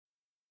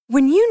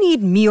When you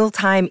need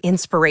mealtime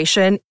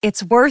inspiration,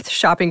 it's worth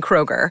shopping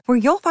Kroger, where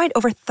you'll find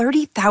over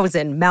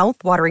 30,000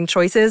 mouth-watering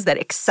choices that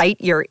excite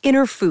your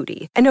inner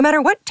foodie. And no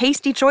matter what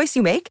tasty choice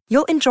you make,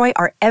 you'll enjoy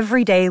our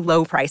everyday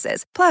low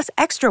prices, plus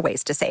extra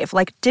ways to save,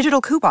 like digital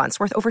coupons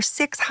worth over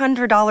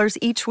 $600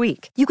 each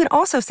week. You can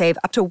also save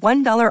up to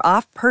 $1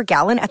 off per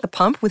gallon at the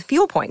pump with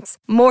fuel points.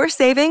 More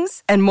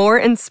savings and more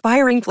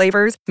inspiring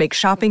flavors make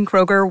shopping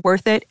Kroger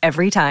worth it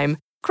every time.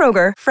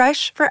 Kroger,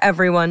 fresh for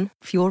everyone.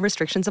 Fuel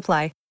restrictions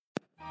apply.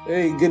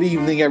 Hey, good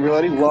evening,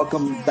 everybody.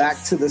 Welcome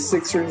back to the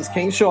Six Rings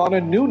King Show on a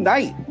new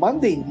night,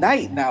 Monday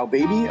night now,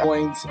 baby.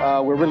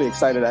 We're really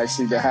excited,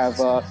 actually, to have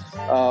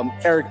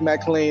Eric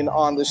McLean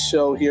on the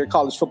show here,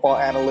 college football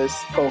analyst,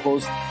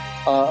 co-host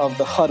of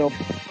The Huddle.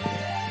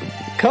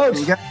 Coach,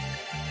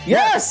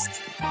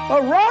 yes!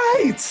 All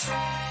right!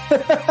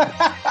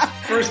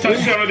 First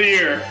touchdown of the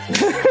year.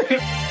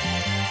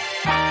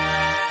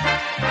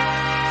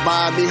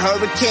 Miami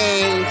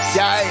Hurricanes,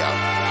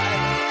 yeah.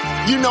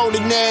 You know the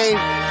name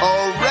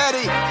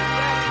already.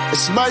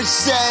 It's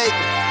Mercy.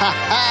 Ha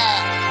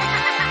ha.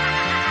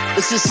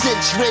 It's a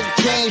six-ring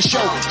Kane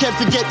show. Can't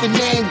forget the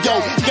name, yo.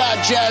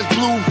 Got Jazz,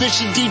 Blue,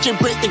 Vision, DJ,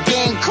 break the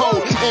game code.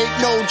 Ain't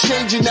no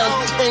changing them,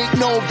 ain't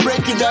no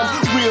breaking them.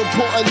 We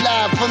reporting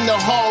live from the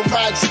Hard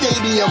Rock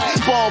Stadium.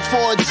 Ball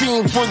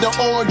 14 for the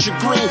orange and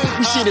green.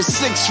 You see the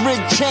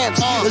six-ring champs.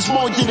 It's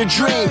more than a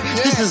dream.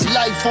 This is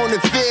life on the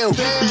field.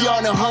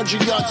 Beyond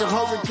 100 yards, a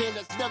hurricane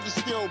that's never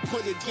still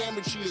put a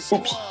damage to your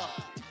squad.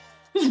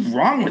 What's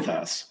wrong with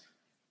us?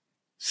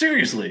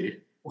 Seriously.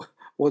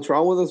 What's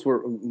wrong with us?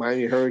 We're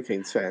Miami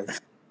Hurricanes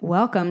fans.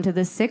 Welcome to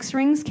the Six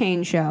Rings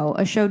Kane Show,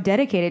 a show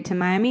dedicated to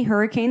Miami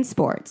Hurricane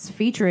sports,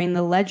 featuring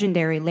the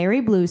legendary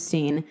Larry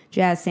Bluestein,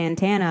 Jazz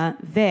Santana,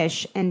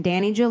 Vish, and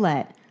Danny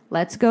Gillette.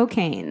 Let's go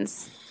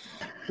Canes.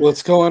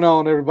 What's going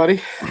on, everybody?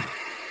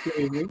 Good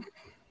evening.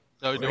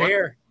 So we're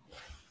here.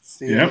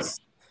 Yep.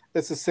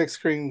 It's a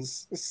Six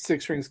Rings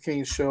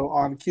Kane Show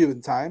on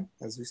Cuban time,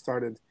 as we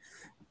started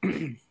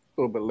a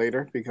little bit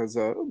later because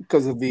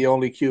of the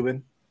only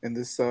Cuban in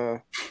this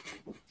show.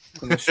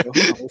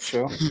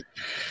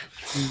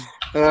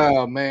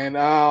 Oh man,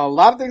 a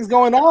lot of things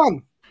going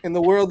on in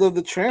the world of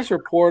the transfer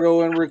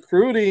portal and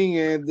recruiting,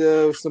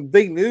 and some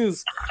big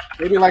news.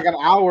 Maybe like an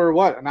hour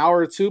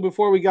or two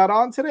before we got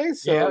on today.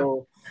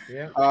 So,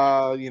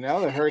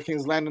 the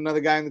Hurricanes land another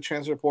guy in the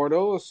transfer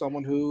portal,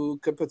 someone who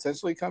could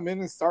potentially come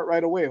in and start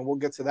right away, and we'll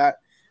get to that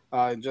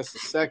in just a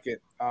second.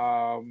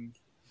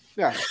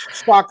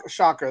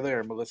 Shocker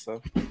there,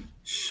 Melissa.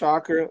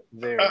 Shocker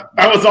there.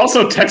 I was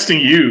also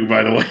texting you,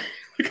 by the way.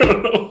 I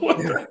don't know what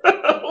the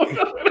hell.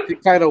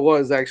 It kind of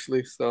was,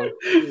 actually. So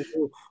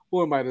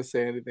who am I to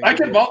say anything? I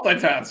can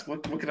multitask.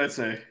 What can I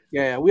say?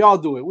 Yeah, we all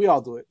do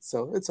it.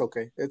 So it's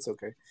okay.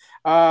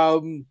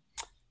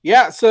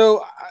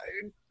 So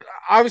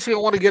obviously I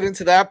want to get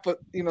into that, but,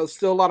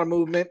 still a lot of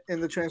movement in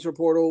the transfer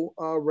portal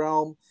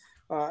realm.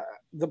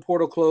 The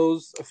portal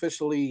closed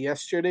officially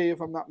yesterday,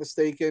 if I'm not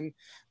mistaken.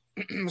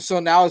 So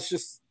now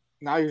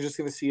you're just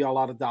going to see a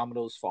lot of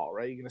dominoes fall,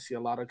 right? You're going to see a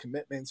lot of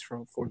commitments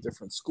for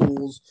different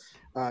schools.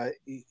 The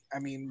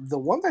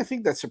one I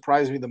think that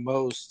surprised me the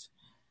most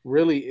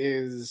really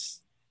is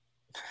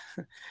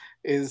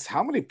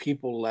how many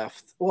people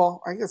left.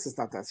 Well, I guess it's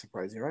not that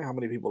surprising, right? How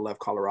many people left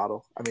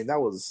Colorado? I mean,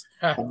 we're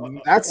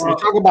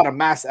talking about a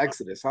mass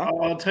exodus, huh?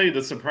 I'll tell you,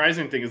 the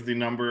surprising thing is the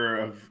number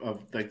of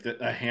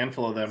a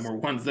handful of them were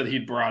ones that he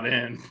brought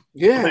in.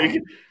 Yeah.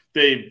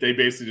 They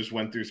basically just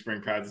went through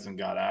spring practice and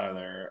got out of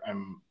there.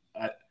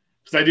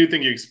 Because I do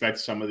think you expect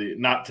some of the,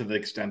 not to the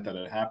extent that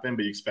it happened,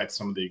 but you expect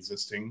some of the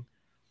existing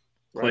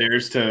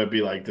players to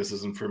be like, this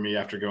isn't for me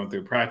after going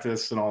through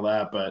practice and all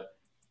that. But,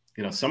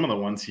 some of the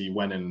ones he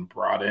went and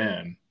brought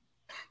in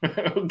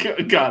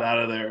got out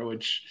of there,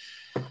 which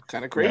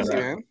kind of crazy,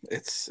 man.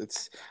 It's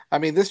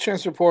this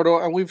transfer portal,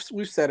 and we've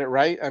said it,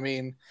 right? I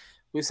mean,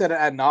 we've said it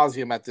ad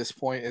nauseum at this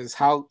point, is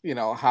how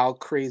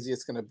crazy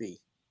it's going to be.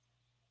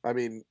 I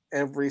mean,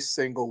 every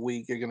single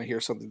week you're going to hear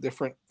something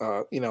different.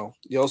 You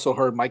also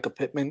heard Micah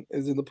Pittman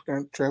is in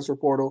the transfer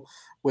portal,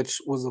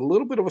 which was a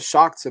little bit of a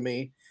shock to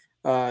me,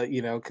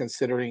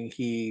 considering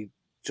he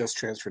just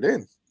transferred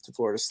in to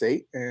Florida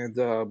State,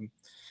 and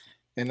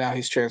now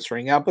he's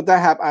transferring out. But that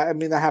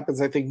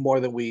happens, I think, more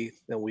than we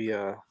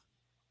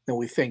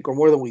think, or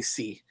more than we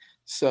see.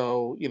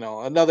 So,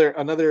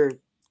 another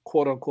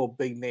quote unquote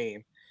big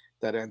name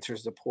that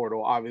enters the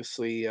portal.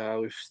 Obviously,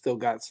 we've still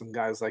got some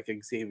guys like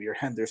Xavier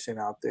Henderson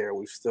out there.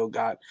 We've still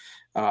got,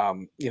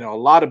 a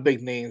lot of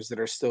big names that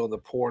are still in the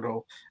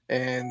portal.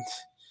 And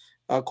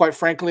quite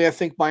frankly, I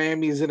think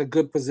Miami is in a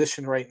good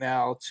position right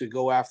now to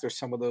go after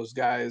some of those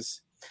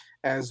guys.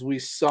 As we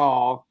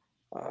saw,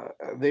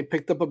 they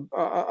picked up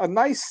a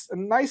nice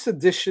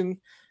addition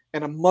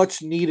and a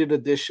much needed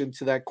addition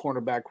to that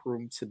cornerback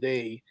room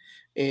today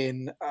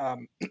in,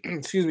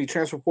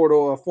 transfer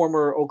portal,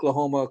 former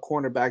Oklahoma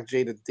cornerback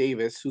Jaden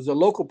Davis, who's a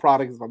local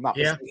product, if I'm not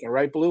mistaken,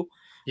 right, Blue?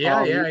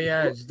 Yeah.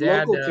 His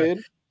dad, local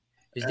kid.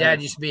 His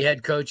dad used to be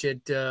head coach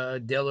at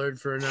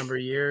Dillard for a number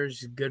of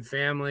years. Good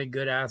family,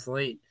 good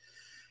athlete.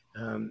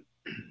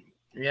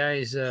 Yeah,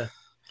 he's a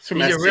Some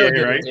real STA,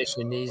 good right?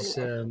 addition. He's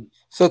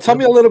So tell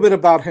me a little bit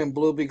about him,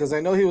 Blue, because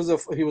I know he was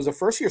a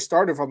first year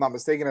starter, if I'm not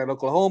mistaken, at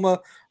Oklahoma.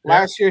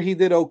 Last year he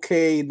did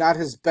okay, not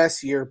his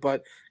best year,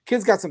 but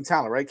kid's got some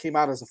talent, right? Came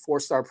out as a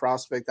 4-star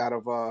prospect out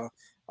of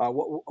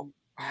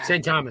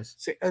St.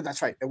 Thomas.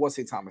 That's right. It was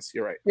St. Thomas.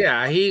 You're right.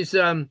 Yeah, he's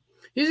an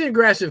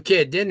aggressive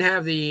kid. Didn't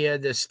have the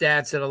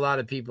stats that a lot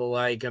of people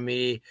like. I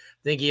mean, I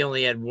think he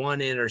only had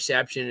 1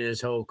 interception in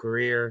his whole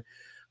career,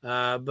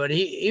 but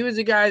he was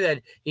a guy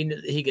that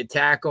he could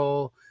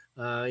tackle.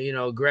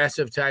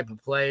 Aggressive type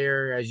of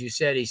player. As you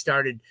said, he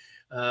started,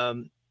 I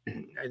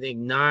think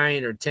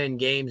 9 or 10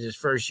 games his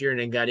first year and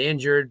then got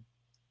injured.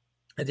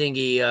 I think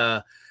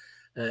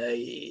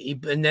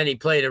and then he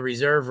played a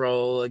reserve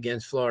role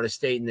against Florida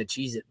State in the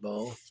Cheez-It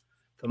Bowl,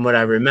 from what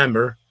I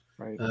remember.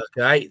 Right.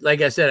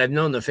 Like I said, I've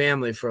known the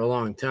family for a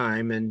long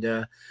time, and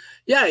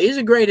he's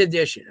a great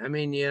addition. I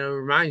mean,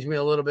 reminds me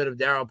a little bit of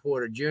Darryl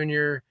Porter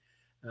Jr.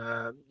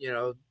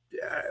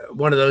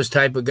 One of those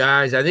type of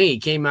guys. I think he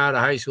came out of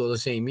high school the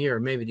same year, or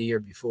maybe the year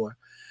before.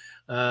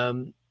 I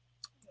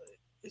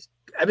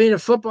mean, a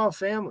football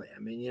family. I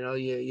mean,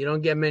 you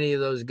don't get many of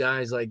those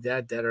guys like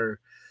that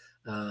are,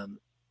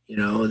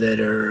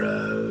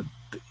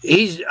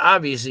 he's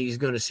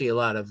going to see a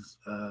lot of,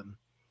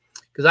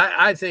 because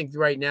I think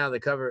right now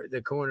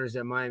the corners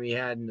that Miami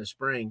had in the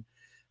spring,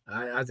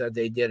 I thought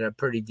they did a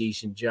pretty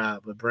decent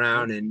job with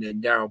Brown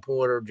and Darryl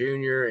Porter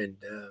Jr.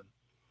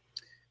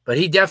 But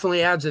he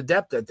definitely adds the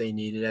depth that they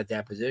needed at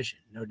that position,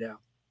 no doubt.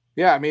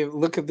 Yeah, I mean,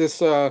 look at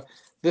this.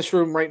 This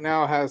room right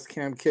now has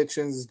Cam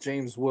Kitchens,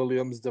 James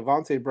Williams,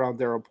 Devontae Brown,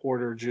 Darryl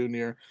Porter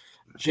Jr.,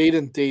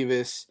 Jaden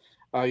Davis,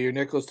 your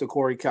nickels to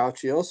Corey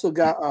Couch. You also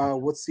got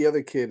what's the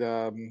other kid?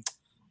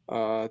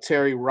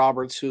 Terry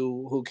Roberts,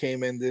 who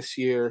came in this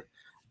year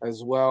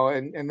as well,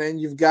 and then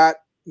you've got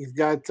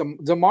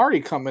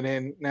Damari coming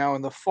in now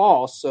in the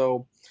fall.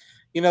 So,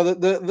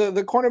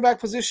 the cornerback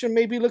position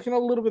may be looking a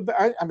little bit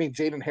better. I mean,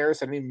 Jaden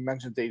Harris. I didn't even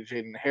mention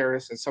Jaden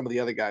Harris and some of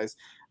the other guys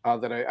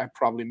that I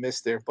probably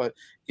missed there. But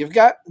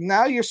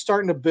you're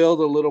starting to build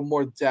a little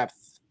more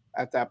depth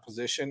at that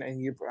position.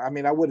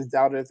 And I wouldn't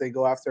doubt it if they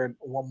go after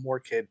one more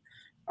kid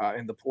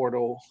in the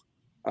portal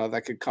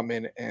that could come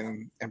in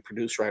and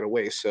produce right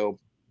away. So,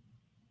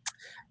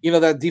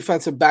 that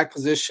defensive back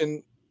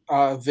position,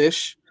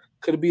 Vish,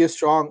 could it be a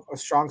strong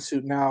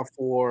suit now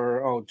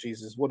for? Oh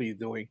Jesus, what are you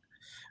doing?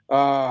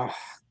 God.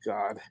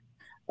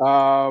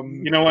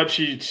 You know what?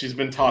 She's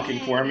been talking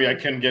for me. I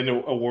couldn't get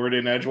a word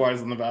in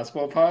edgewise on the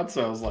basketball pod,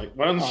 so I was like,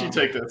 why doesn't she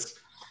take this?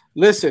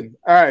 Listen,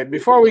 all right.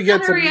 Before we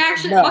get to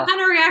reaction, Mel, what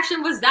kind of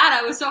reaction was that?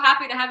 I was so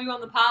happy to have you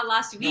on the pod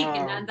last week,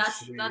 and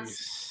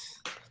that's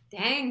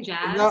dang,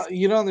 Jazz. No,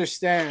 you don't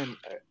understand.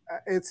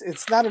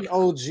 It's not an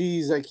oh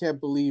geez, I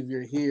can't believe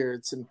you're here.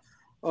 It's an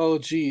oh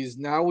geez.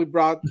 Now we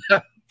brought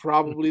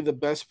probably the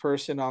best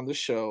person on the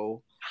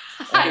show.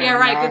 Yeah,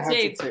 right.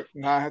 Good save.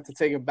 Now I have to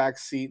take a back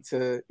seat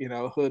to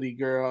Hoodie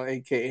Girl,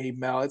 aka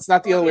Mel. It's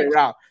not the other way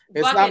around.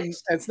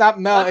 It's not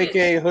Mel,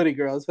 aka Hoodie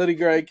Girl. It's Hoodie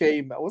Girl,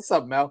 aka Mel. What's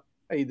up, Mel?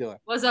 How you doing?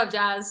 What's up,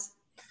 Jazz?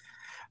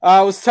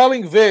 I was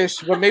telling Vish,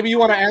 but maybe you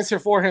want to answer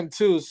for him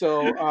too.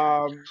 So, do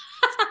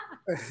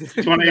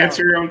you want to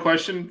answer your own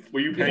question?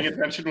 Were you paying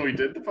attention when we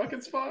did the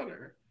fucking spot?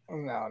 Or?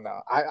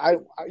 No. I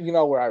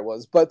where I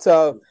was, but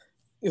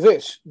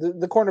Vish,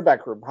 the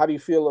cornerback room. How do you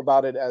feel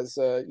about it as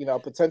a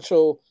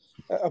potential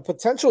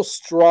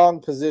strong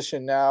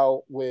position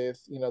now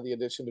with the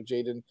addition of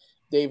Jaden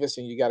Davis,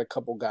 and you got a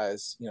couple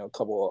guys,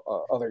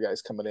 other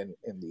guys coming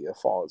in the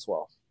fall as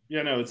well.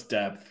 Yeah, no, it's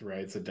depth, right?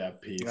 It's a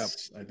depth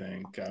piece. Yep. I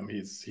think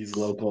he's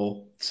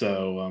local,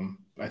 so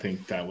I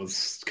think that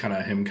was kind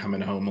of him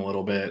coming home a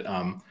little bit.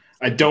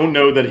 I don't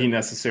know that he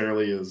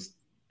necessarily is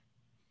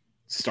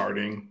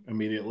starting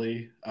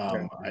immediately.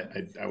 I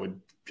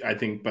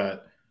think,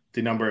 but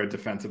the number of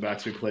defensive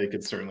backs we play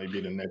could certainly be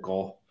the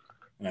nickel.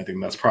 And I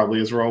think that's probably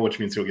his role, which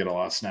means he'll get a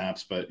lot of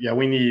snaps. But yeah,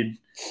 we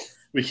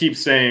keep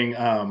saying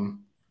Anthony,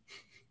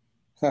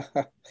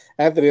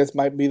 this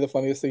might be the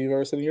funniest thing you've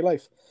ever said in your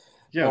life.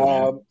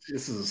 Yeah,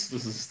 this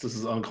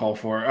is uncalled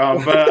for.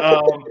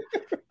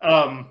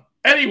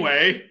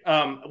 Anyway,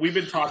 we've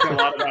been talking a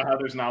lot about how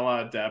there's not a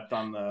lot of depth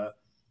on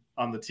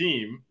the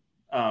team.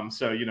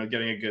 So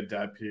getting a good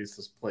depth piece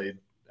that's played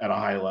at a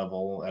high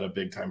level at a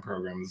big time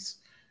program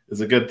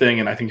is a good thing,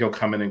 and I think he'll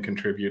come in and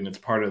contribute. And it's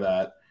part of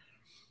that,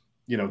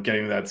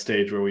 getting to that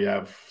stage where we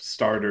have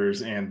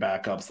starters and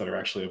backups that are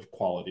actually of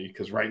quality.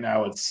 Because right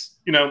now it's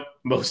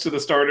most of the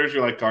starters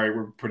you're like, all right,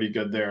 we're pretty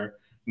good there.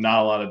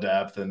 Not a lot of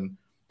depth, and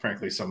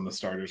frankly, some of the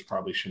starters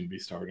probably shouldn't be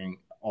starting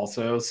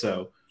also.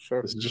 So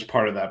sure. This is just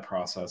part of that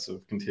process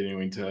of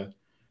continuing to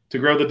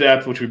grow the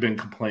depth, which we've been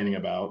complaining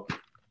about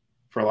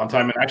for a long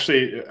time. And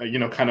actually,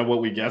 kind of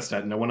what we guessed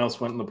at, no one else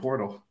went in the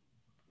portal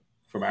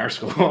from our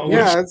school.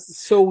 Yeah, it's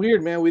so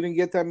weird, man. We didn't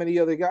get that many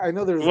other guys. I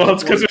know there's. Well,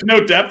 it's because there's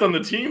no depth on the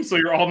team, so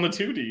you're all in the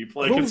 2 deep.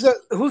 Like, who's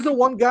the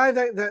one guy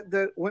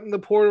that went in the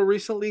portal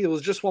recently? It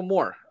was just one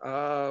more.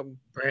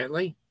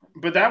 Brantley.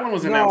 But that one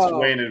was announced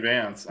way in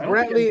advance. It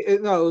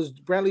was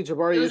Brantley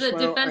Jabari.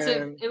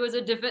 It was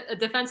a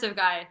defensive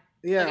guy.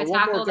 Yeah, like a one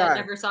more tackle that guy.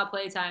 never saw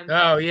playtime.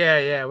 Oh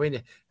yeah.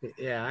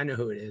 I know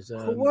who it is.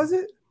 Who was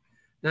it?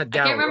 Not I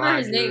can't Darryl remember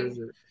his Rogers.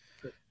 name.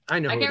 I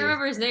know. I who can't it is.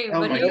 remember his name,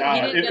 Oh but my he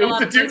god! didn't get It a was lot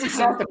the of dude who saw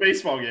playtime. the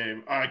baseball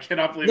game. I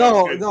cannot believe. I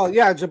was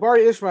good.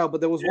 Jabari Ishmael, but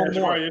there was one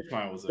more. Jabari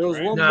Ishmael was There was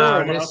right? one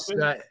No, more. this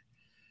guy.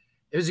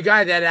 It was a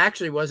guy that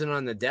actually wasn't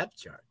on the depth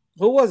chart.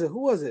 Who was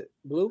it?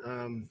 Blue?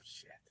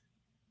 Shit.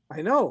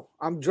 I know.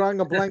 I'm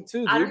drawing a blank too,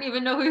 dude. I don't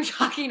even know who you're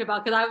talking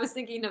about because I was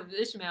thinking of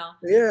Ishmael.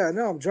 Yeah,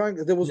 no, I'm drawing.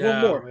 There was one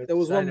more. There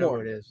was one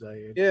more. Who it is.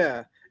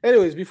 Yeah.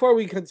 Anyways, before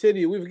we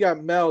continue, we've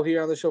got Mel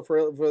here on the show.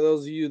 For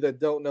those of you that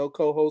don't know,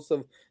 co-host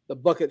of the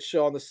Bucket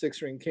Show on the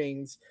Six Ring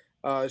Kings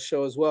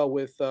show as well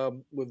with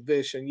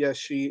Vish, and yes,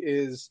 she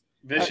is.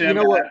 Vish, you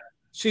know what?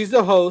 She's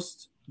the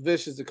host.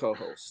 Vish is the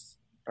co-host.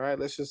 All right,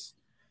 let's just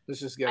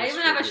get. I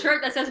even have a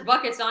shirt that says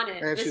buckets on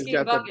it. And Whiskey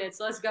and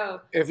buckets. Let's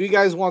go. If you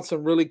guys want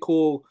some really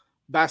cool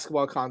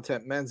basketball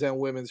content, men's and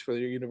women's, for the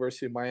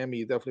University of Miami,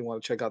 you definitely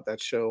want to check out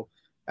that show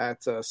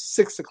at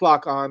 6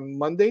 o'clock on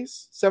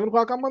Mondays, 7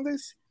 o'clock on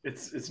Mondays.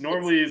 It's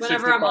normally 6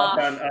 whenever I'm o'clock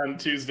off. on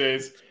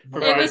Tuesdays.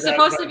 It was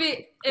supposed to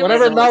be.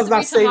 Whenever Mel's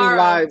not saving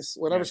lives,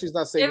 whenever she's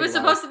not saving It was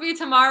supposed to be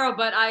tomorrow,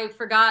 but I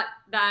forgot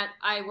that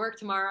I work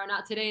tomorrow,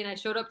 not today. And I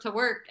showed up to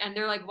work, and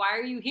they're like, "Why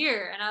are you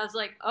here?" And I was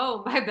like,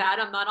 "Oh, my bad.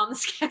 I'm not on the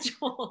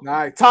schedule."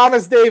 Nice.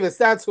 Thomas Davis.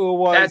 That's who it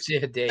was. That's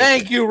it, Davis.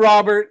 Thank you,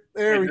 Robert.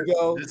 There we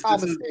go.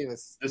 Thomas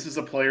Davis. This is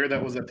a player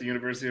that was at the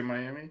University of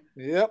Miami?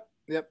 Yep.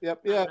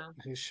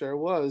 He sure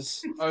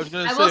was. I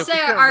will say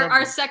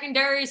our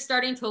secondary is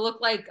starting to look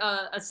like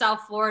a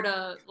South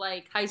Florida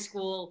like high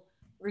school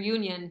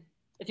reunion.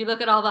 If you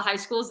look at all the high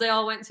schools they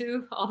all went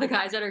to, all the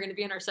guys that are going to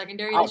be in our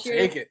secondary this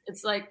year,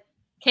 it's like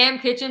Cam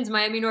Kitchens,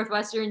 Miami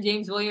Northwestern,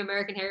 James William,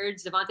 American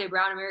Heritage, Devontae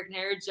Brown, American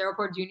Heritage, Daryl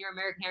Porter Jr.,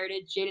 American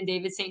Heritage, Jaden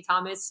Davis, St.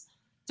 Thomas,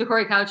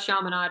 Decory Couch,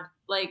 Chaminade.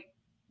 Like,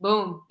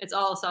 boom, it's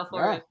all South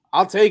Florida. Yeah,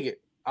 I'll take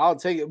it.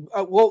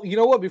 Well, you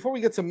know what? Before we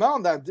get to Mel,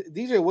 that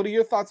DJ, what are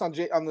your thoughts on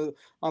the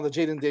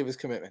Jaden Davis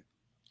commitment?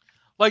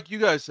 Like you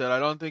guys said, I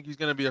don't think he's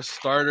going to be a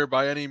starter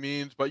by any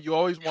means, but you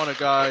always want a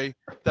guy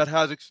that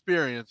has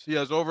experience. He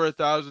has over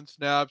 1,000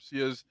 snaps. He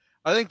has,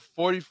 I think,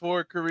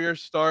 44 career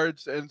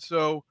starts. And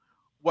so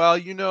while,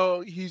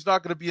 he's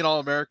not going to be an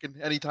All-American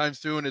anytime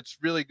soon, it's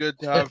really good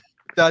to have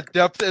that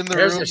depth in the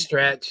room. There's a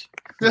stretch.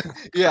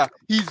 Yeah,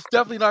 he's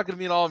definitely not going to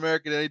be an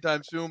All-American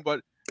anytime soon,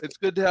 but it's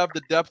good to have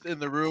the depth in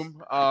the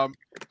room.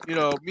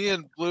 Me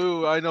and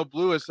Blue, I know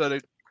Blue has said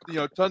it,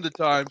 tons of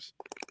times.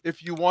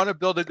 If you want to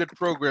build a good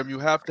program, you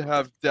have to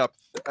have depth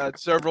at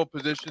several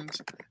positions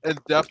and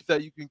depth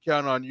that you can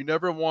count on. You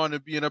never want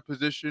to be in a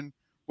position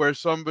where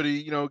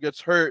somebody,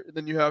 gets hurt and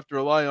then you have to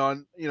rely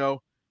on,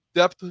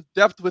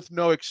 depth with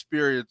no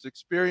experience.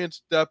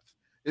 Experience depth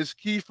is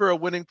key for a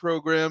winning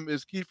program,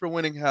 is key for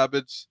winning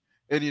habits.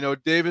 And,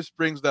 Davis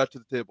brings that to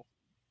the table.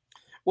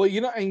 Well,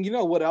 and you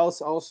know what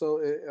else also,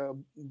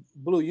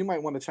 Blue, you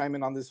might want to chime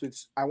in on this,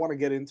 which I want to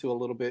get into a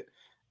little bit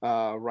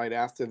right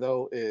after,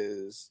 though,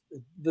 is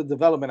the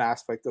development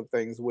aspect of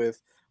things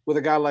with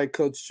a guy like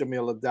Coach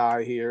Jamil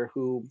Adai here,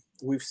 who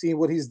we've seen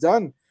what he's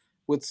done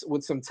with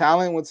some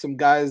talent, with some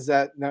guys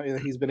that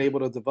he's been able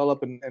to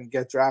develop and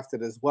get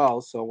drafted as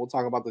well. So we'll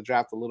talk about the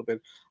draft a little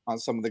bit on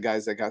some of the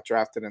guys that got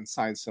drafted and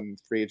signed some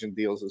free agent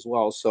deals as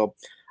well. So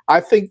I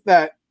think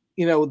that,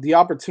 the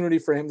opportunity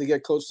for him to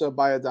get coached up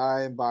by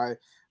Adai and by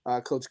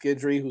Coach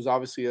Guidry, who's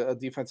obviously a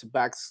defensive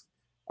backs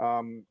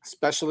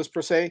specialist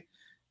per se,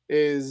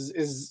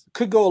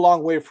 could go a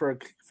long way for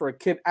a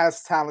kid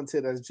as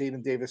talented as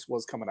Jaden Davis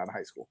was coming out of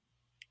high school.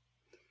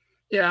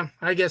 Yeah,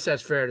 I guess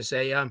that's fair to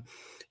say.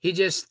 He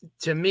just,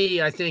 to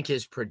me, I think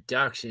his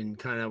production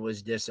kind of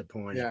was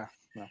disappointing.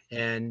 Yeah.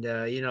 And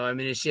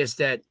it's just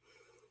that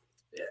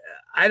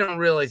I don't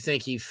really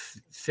think he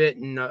fit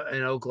in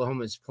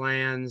Oklahoma's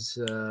plans.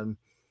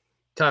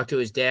 Talked to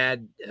his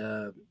dad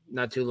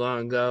not too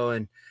long ago,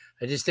 and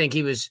I just think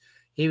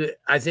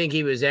I think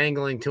he was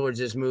angling towards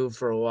this move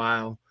for a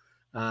while.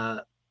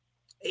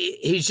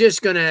 He's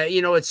just gonna,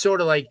 it's sort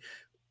of like,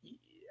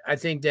 I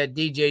think that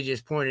DJ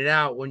just pointed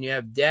out, when you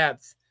have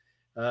depth,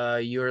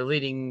 your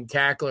leading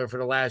tackler for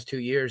the last 2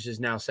 years is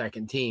now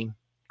second team,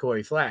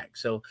 Corey Flagg.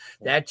 So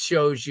that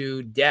shows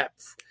you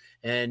depth,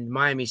 and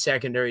Miami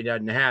secondary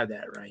doesn't have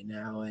that right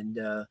now.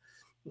 And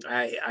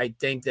I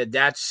think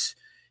that's,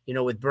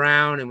 with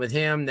Brown and with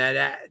him,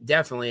 that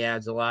definitely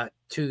adds a lot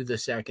to the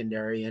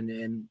secondary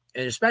and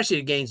especially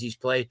the games he's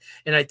played.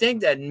 And I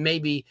think that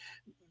maybe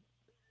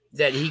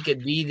that he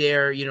could be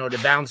there, to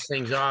bounce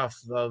things off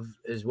of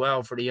as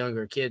well for the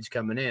younger kids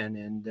coming in.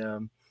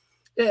 And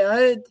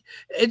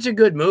it's a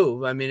good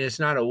move. I mean, it's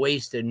not a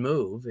wasted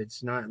move.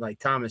 It's not like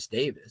Thomas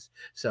Davis.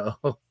 So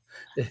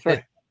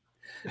right.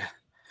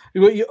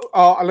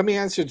 Let me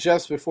answer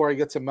Jess before I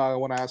get to Mel. I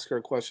want to ask her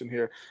a question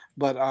here.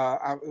 But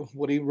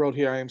what he wrote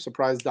here, I am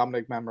surprised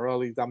Dominic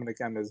Mammarelli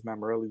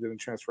didn't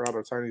transfer out.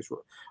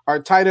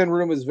 Our tight end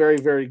room is very,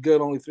 very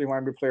good. Only 3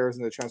 Miami players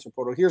in the transfer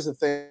portal. Here's the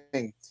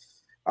thing.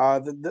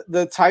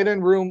 The tight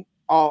end room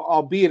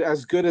albeit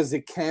as good as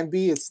it can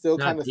be, it's still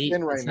kind of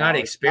thin right now. It's not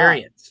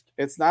experienced.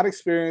 It's not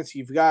experienced.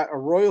 You've got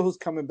Arroyo who's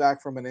coming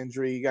back from an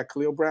injury. You got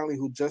Khalil Brantley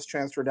who just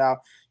transferred out.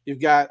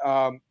 You've got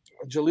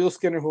Jaleel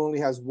Skinner who only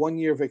has 1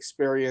 year of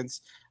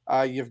experience.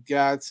 You've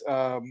got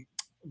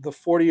the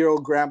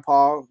 40-year-old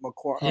grandpa,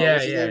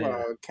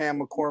 Cam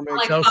McCormick.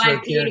 Like 5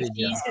 PhDs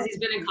because he's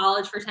been in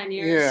college for 10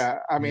 years. Yeah,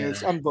 I mean,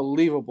 it's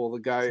unbelievable. The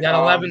guy he's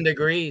got 11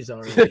 degrees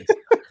already.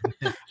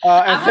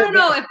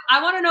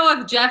 I want to know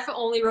if Jeff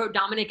only wrote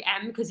Dominic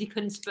M because he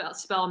couldn't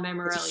spell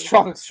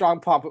Memorelli. Strong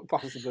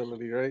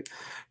possibility, right?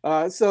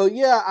 So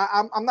yeah,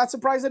 I'm not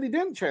surprised that he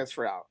didn't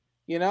transfer out.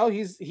 You know,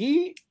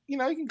 he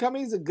can come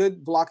in. He's a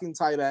good blocking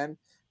tight end.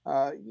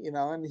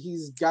 And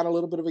he's got a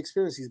little bit of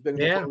experience. He's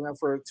been in the program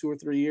for 2 or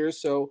 3 years,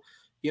 so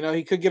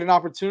he could get an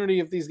opportunity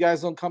if these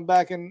guys don't come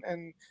back, and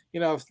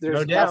if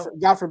there's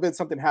God forbid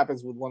something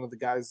happens with one of the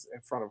guys in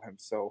front of him.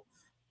 So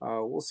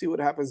we'll see what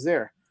happens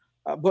there.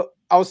 But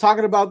I was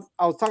talking about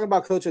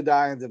Coach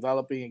Adai and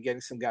developing and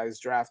getting some guys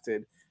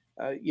drafted.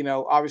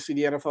 Obviously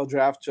the NFL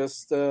draft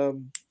just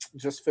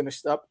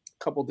finished up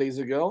a couple days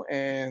ago,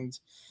 and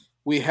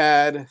we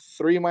had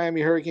 3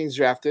 Miami Hurricanes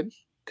drafted.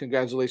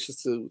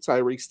 Congratulations to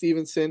Tyreek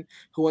Stevenson,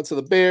 who went to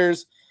the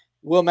Bears,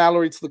 Will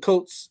Mallory to the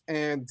Colts,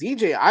 and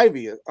DJ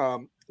Ivey.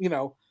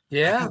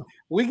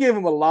 We gave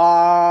him a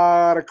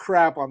lot of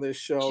crap on this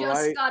show,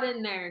 right? Just got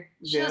in there.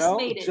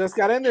 Made it. Just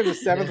got in there the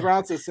 7th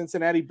round to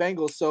Cincinnati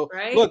Bengals. So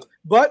look,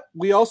 but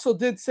we also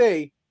did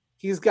say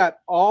he's got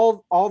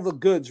all the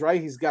goods,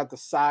 right? He's got the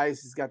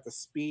size, he's got the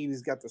speed,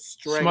 he's got the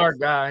strength. Smart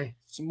guy.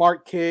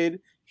 Smart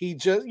kid. He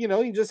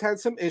just had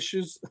some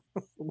issues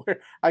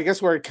where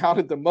it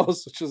counted the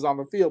most, which was on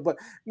the field. But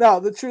no,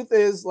 the truth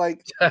is,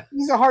 like,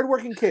 he's a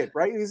hardworking kid,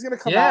 right? He's going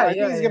to come out. I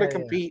think he's going to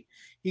compete.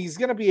 He's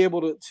going to be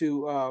able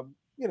to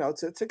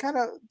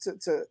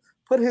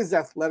put his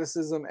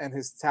athleticism and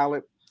his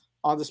talent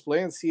on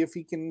display and see if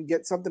he can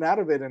get something out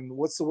of it. And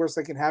what's the worst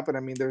that can happen?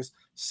 I mean, there's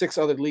 6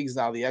 other leagues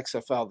now: the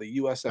XFL, the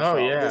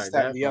USFL, this,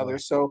 that, and the other.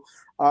 So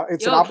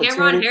it's an opportunity.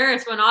 Cameron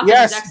Harris went off in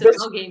his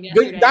XFL game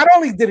yesterday. Not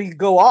only did he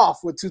go off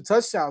with 2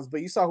 touchdowns,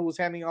 but you saw who was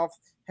handing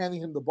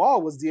him the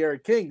ball was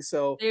De'Aaron King.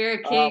 So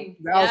De'Aaron King,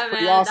 that was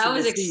pretty awesome. That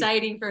was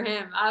exciting for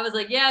him. I was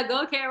like, yeah,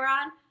 go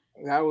Cameron.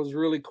 That was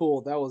really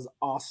cool. That was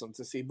awesome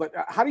to see. But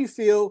how do you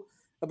feel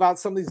about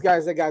some of these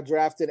guys that got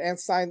drafted and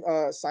signed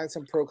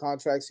some pro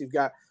contracts? You've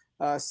got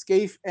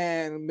Scaife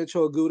and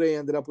Mitchell Agude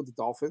ended up with the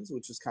Dolphins,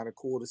 which is kind of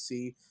cool to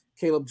see.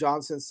 Caleb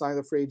Johnson signed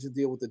a free agent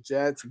deal with the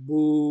Jets.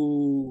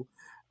 Boo.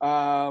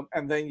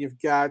 And then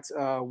you've got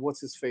what's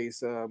his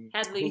face?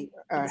 Headley.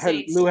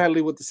 Lou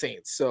Headley with the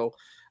Saints. So,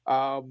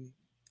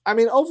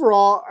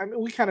 overall,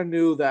 we kind of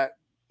knew that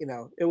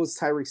it was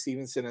Tyreek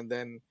Stevenson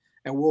and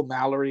Will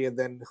Mallory, and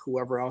then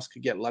whoever else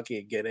could get lucky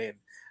and get in.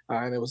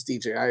 And it was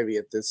DJ Ivey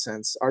at this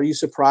sense. Are you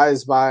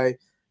surprised by,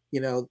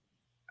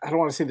 I don't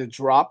want to say the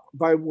drop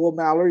by Will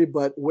Mallory,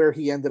 but where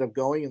he ended up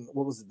going? And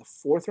what was it, the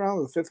 4th round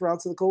or the 5th round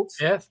to the Colts?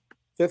 Yeah.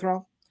 5th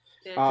round?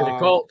 To the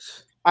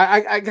Colts.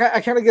 I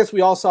kind of guess we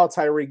all saw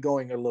Tyreek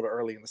going a little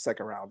early in the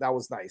 2nd round. That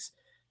was nice.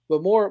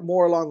 But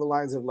more along the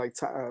lines of like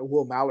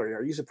Will Mallory.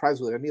 Are you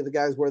surprised with any of the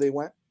guys where they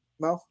went,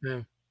 Mel?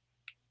 Yeah.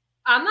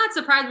 I'm not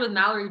surprised with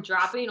Mallory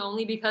dropping,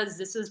 only because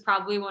this is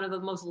probably one of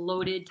the most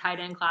loaded tight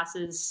end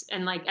classes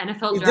in like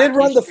NFL. He did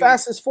run the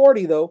fastest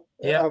 40 though.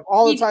 Yeah, of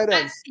all the tight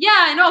ends. Yeah,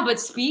 I know, but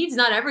speed's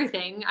not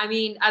everything. I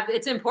mean,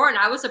 it's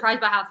important. I was surprised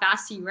by how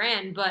fast he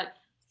ran, but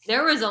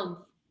there was a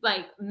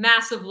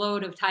massive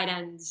load of tight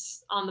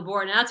ends on the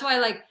board, and that's why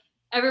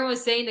everyone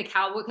was saying the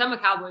Cowboys. I'm a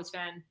Cowboys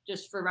fan,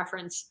 just for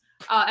reference.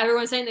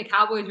 Everyone's saying the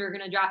Cowboys were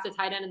going to draft a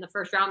tight end in the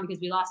 1st round because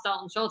we lost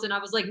Dalton Schultz. And I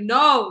was like,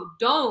 no,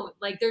 don't.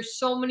 There's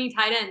so many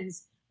tight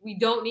ends. We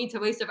don't need to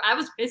waste it. I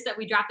was pissed that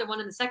we drafted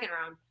one in the 2nd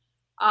round.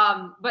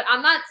 But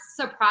I'm not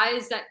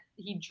surprised that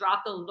he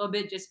dropped a little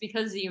bit just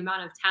because of the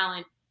amount of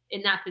talent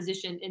in that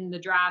position in the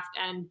draft.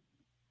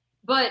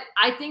 But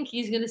I think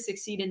he's going to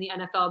succeed in the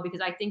NFL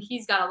because I think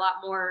he's got a lot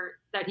more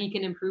that he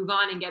can improve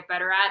on and get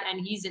better at. And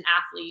he's an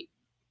athlete.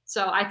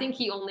 So I think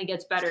he only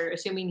gets better,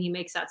 assuming he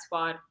makes that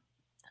squad.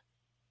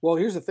 Well,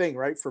 here's the thing,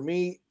 right? For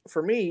me,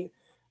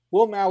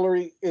 Will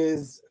Mallory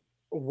is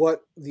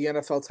what the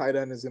NFL tight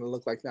end is going to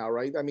look like now,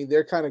 right? I mean,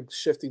 they're kind of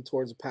shifting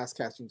towards pass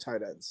catching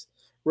tight ends,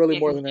 really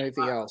more than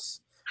anything else.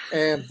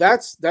 And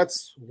that's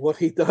what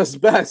he does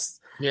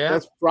best. Yeah.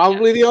 That's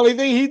probably the only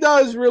thing he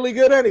does really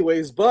good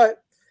anyways.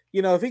 But,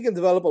 if he can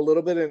develop a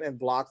little bit and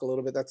block a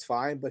little bit, that's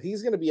fine. But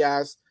he's going to be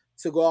asked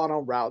to go out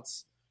on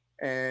routes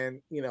and,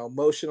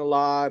 motion a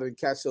lot and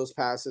catch those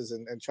passes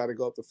and try to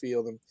go up the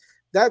field. And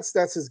that's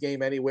his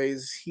game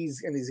anyways.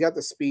 He's got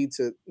the speed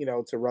to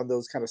run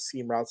those kind of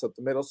seam routes up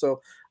the middle.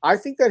 So I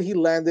think that he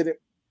landed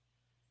it.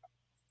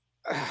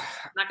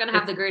 Not going to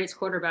have the greatest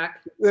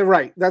quarterback.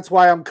 Right. That's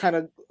why I'm kind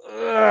of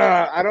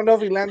I don't know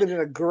if he landed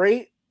in a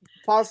great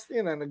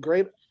in a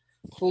great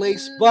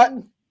place, but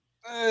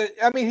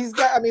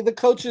the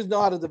coaches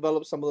know how to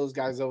develop some of those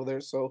guys over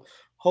there. So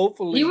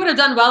hopefully he would have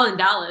done well in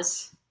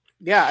Dallas.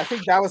 Yeah, I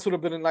think Dallas would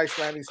have been a nice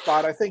landing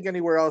spot. I think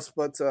anywhere else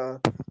but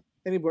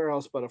anywhere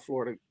else but a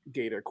Florida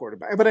Gator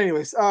quarterback. But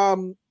anyways, I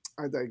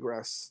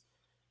digress.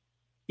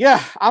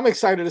 Yeah, I'm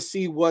excited to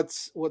see what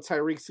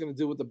Tyreek's going to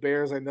do with the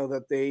Bears. I know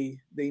that they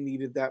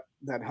needed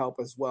that help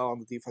as well on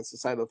the defensive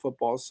side of the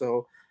football.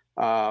 So,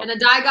 and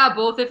Adai got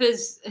both of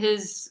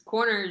his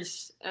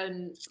corners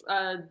and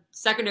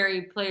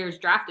secondary players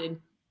drafted.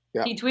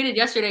 Yeah. He tweeted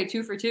yesterday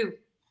 2 for 2.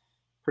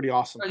 Pretty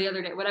awesome. Or the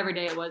other day, whatever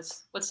day it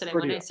was. What's today?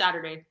 Monday,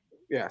 Saturday.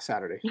 Yeah,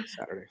 Saturday.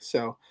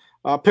 So,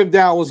 Pimp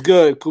Down was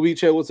good.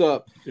 Kubiche, what's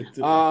up?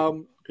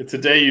 It's a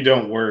day you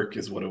don't work,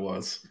 is what it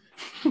was.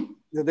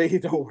 The day you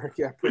don't work,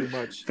 yeah, pretty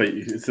much. But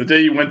it's the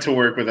day you went to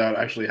work without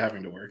actually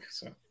having to work.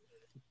 So,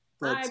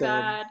 my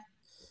bad.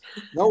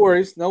 No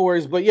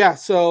worries. But yeah,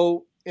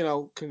 so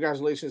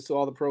congratulations to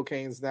all the Pro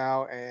Canes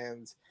now,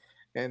 and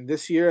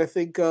this year I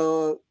think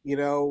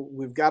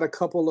we've got a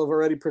couple of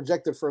already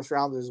projected first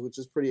rounders, which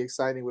is pretty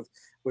exciting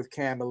with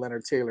Cam and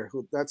Leonard Taylor.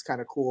 Who that's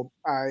kind of cool.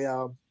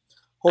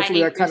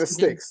 Hopefully that kind of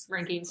sticks.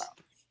 Rankings.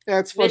 Yeah,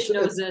 it's fun.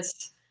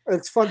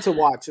 It's fun to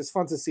watch. It's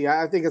fun to see.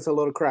 I think it's a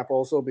load of crap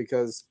also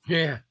because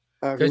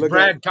because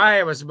Brad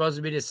Kaya was supposed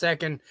to be the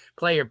second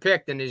player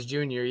picked in his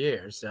junior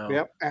year. So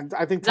yep, and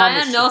I think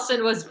Zion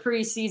Nelson was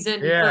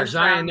preseason. Yeah,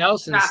 Zion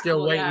Nelson's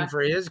still waiting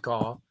for his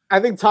call. I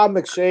think Todd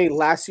McShay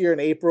last year in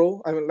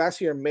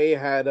May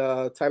had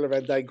Tyler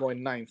Van Dyke going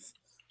 9th.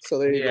 So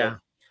there you go.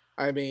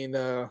 I mean,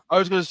 I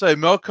was going to say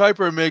Mel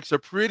Kiper makes a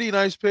pretty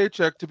nice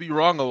paycheck to be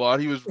wrong a lot.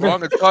 He was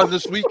wrong a ton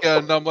this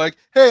weekend. I'm like,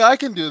 hey, I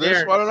can do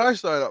this. Why don't I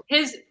sign up?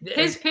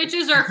 His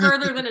pitches are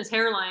further than his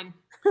hairline.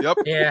 Yep.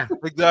 Yeah.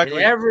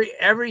 Exactly.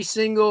 Every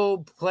single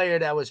player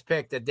that was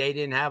picked that they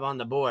didn't have on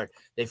the board,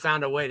 they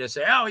found a way to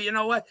say, oh, you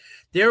know what?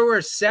 There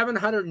were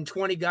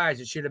 720 guys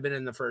that should have been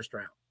in the first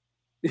round.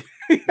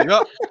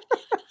 Yep.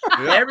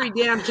 Every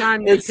damn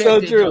time they picked,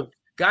 so true.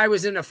 Guy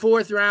was in the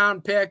 4th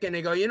round pick, and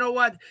they go, you know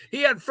what?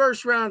 He had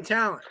first round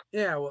talent.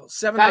 Yeah, well,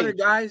 700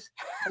 guys,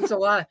 that's a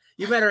lot.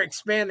 You better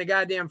expand the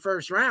goddamn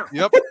first round.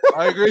 Yep,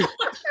 I agree.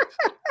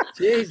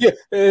 Yeah,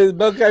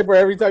 Mel Kiper,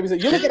 every time he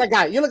said, you look at a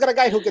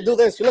guy who can do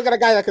this. You look at a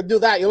guy that can do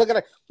that. You look at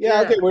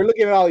okay, we're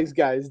looking at all these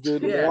guys,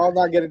 dude. They're all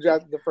not getting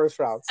drafted in the first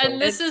round. So. And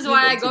this is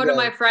why I go to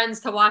my friends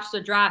to watch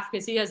the draft,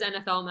 because he has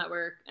NFL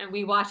Network, and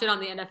we watch it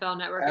on the NFL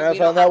Network.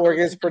 NFL Network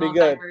is pretty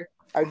good.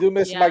 I do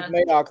miss Mike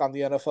Mayock on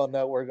the NFL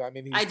Network. I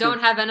mean, I don't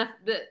have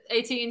the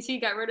AT&T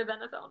got rid of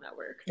NFL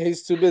Network.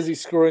 He's too busy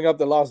screwing up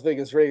the Las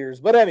Vegas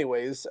Raiders. But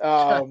anyways,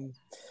 yeah.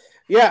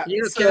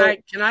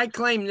 Can I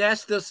claim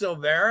Nesta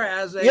Silvera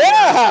as a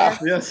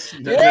yes?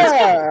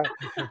 Yeah,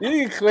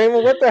 you can claim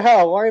him. What the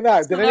hell? Why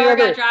not? Did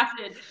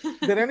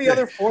any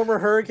other former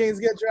Hurricanes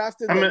get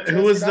drafted?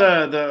 Who was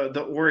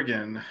the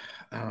Oregon?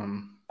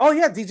 Oh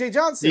yeah, DJ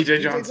Johnson.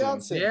 DJ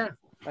Johnson. Yeah.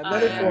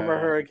 Another former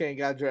Hurricane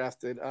got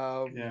drafted.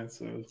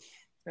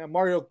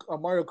 Mario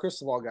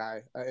Cristobal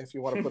guy, if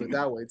you want to put it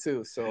that way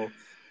too. So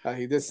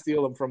he did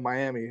steal him from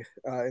Miami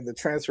in the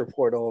transfer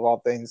portal of all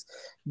things.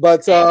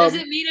 But does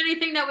it mean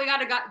anything that we got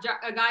a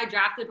guy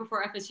drafted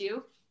before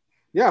FSU?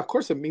 Yeah, of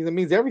course it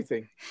means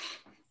everything.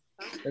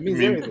 It means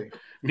everything.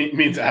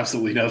 Means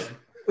absolutely nothing.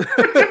 What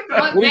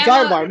are you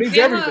talking about? It means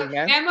everything,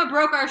 man. Bama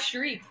broke our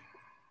streak.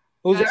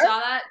 Who's that? I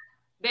saw that.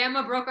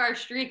 Bama broke our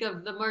streak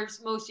of the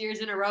most years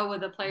in a row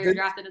with a player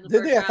drafted in the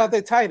first round. I thought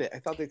they tied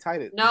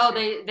it. No,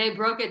 they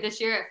broke it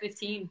this year at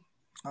 15.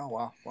 Oh,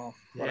 wow. Well,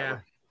 yeah.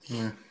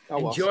 Oh,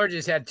 well. And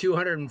Georgia's had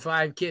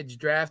 205 kids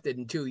drafted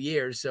in 2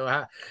 years.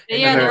 So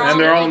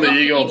they're all in the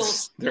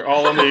Eagles. They're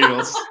all in the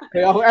Eagles.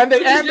 and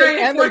they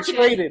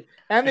traded.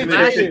 And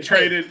they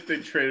traded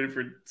for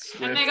Swift.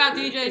 And they got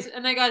DJs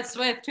and they got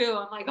Swift too.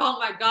 I'm like, oh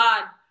my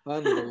God.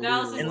 And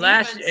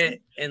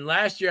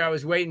last year I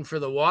was waiting for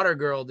the Water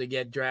Girl to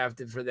get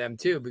drafted for them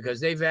too,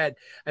 because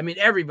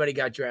everybody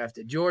got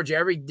drafted. Georgia,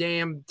 every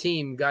damn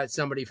team got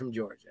somebody from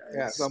Georgia.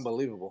 It's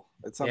unbelievable.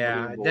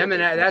 Unbelievable.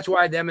 That's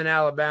why them in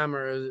Alabama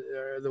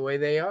are the way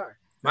they are.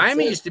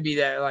 Miami used to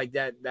be like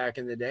that back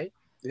in the day.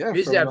 Yeah, we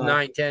used to have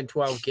 9, 10,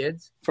 12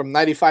 kids from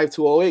 95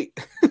 to 08.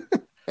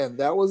 And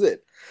that was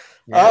it.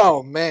 Yeah.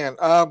 Oh man.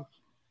 All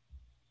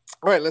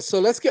right,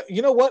 let's get.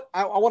 You know what?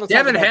 I want to.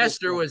 Devin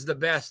Hester was the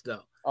best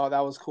though. Oh,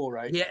 that was cool,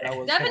 right? Yeah.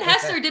 Devin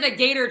Hester did a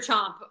Gator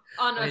chomp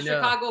on a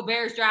Chicago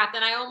Bears draft,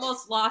 and I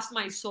almost lost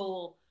my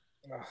soul.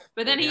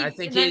 But then he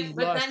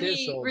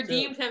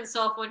redeemed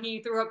himself when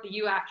he threw up the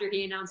U after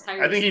he announced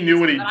Tyrese. I think he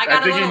knew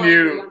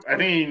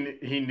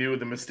he knew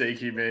the mistake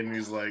he made, and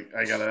he's like,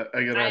 I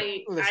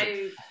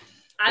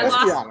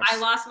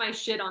lost my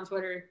shit on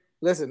Twitter.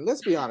 Listen, let's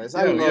be honest.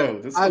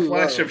 This is the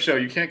flagship show.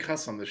 You can't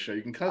cuss on this show.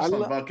 You can cuss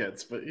on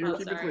buckets, but you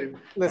keep it clean.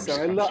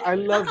 Listen, I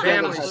love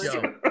family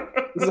show.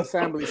 This is a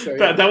family show.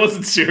 That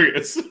wasn't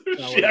serious.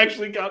 She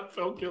actually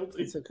felt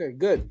guilty. It's okay.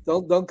 Good.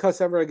 Don't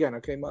cuss ever again.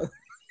 Okay,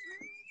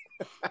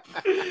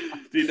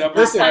 The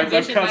number 5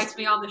 invites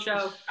me on the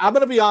show. I'm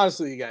gonna be honest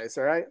with you guys.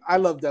 All right, I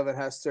love Devin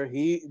Hester.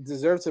 He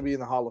deserves to be in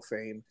the Hall of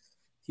Fame.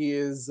 He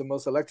is the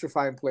most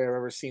electrifying player I've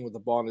ever seen with the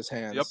ball in his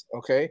hands. Yep.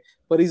 Okay,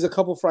 but he's a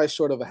couple fries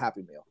short of a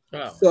Happy Meal.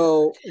 Oh.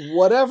 So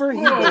whatever he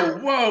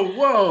does,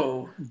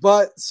 Whoa.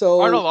 but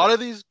so aren't a lot of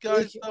these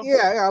guys?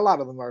 Yeah, a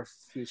lot of them are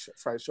few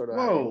fries short of.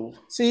 Whoa.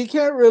 So you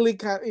can't really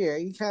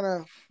you kind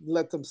of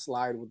let them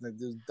slide when they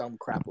do dumb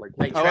crap like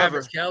that.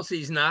 Travis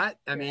Kelce's not.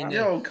 I mean,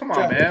 come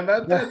on, man.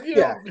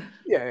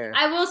 Yeah.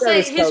 I will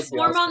say his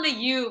form on the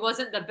U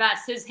wasn't the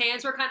best. His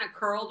hands were kind of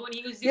curled when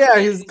he was doing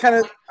it. He's kind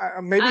of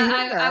maybe.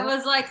 I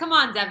was like, come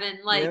on, Devin.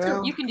 Like,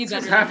 you can do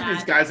better. Half of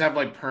these guys have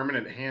like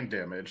permanent hand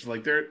damage.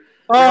 Like they're.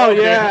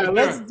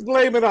 Let's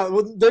blame it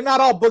on. They're not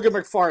all Booger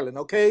McFarlane,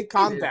 okay?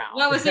 Calm down.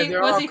 What was he?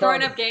 Was he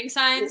throwing up gang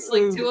signs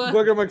like Tua?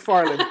 Booger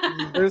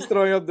McFarlane. They're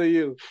throwing up the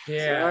U.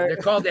 Yeah, right? They're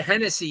called the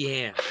Hennessy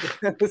hand.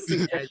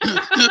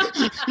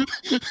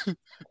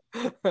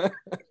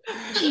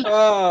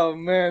 Oh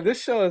man,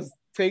 this show is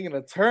taking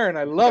a turn.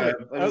 I love it.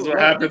 This is what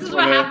happens.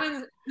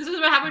 This is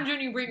what happens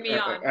when you bring me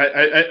on.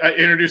 I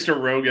introduced a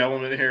rogue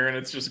element here, and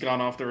it's just gone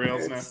off the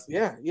rails now.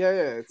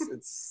 Yeah.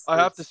 I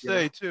have to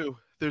say too.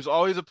 There's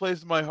always a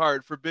place in my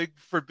heart for big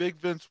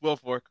Vince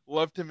Wilfork.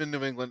 Loved him in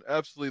New England.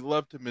 Absolutely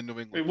loved him in New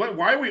England. Wait,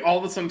 why are we all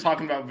of a sudden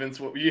talking about Vince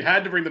Wilfork? You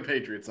had to bring the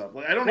Patriots up.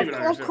 Like, I don't even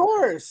understand. Of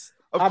course.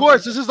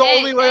 This is the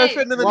only way I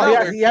fit into the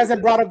network. He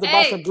hasn't brought up the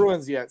Boston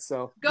Bruins yet,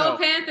 so. Go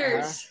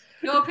Panthers.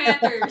 Go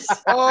Panthers.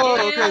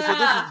 Okay.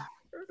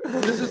 So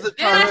this is the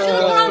time. I should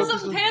have brought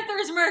some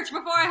Panthers merch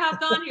before I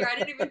hopped on here. I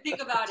didn't even think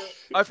about it.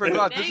 I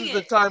forgot. This is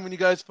the time when you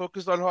guys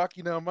focus on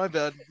hockey now. My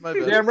bad.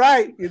 You're damn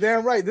right.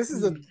 This is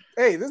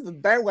the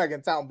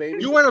bandwagon town,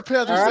 baby. You weren't a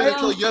Panthers fan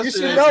until yesterday. You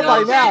should know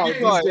by now.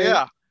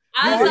 Yeah.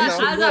 I was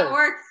at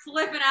work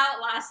flipping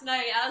out last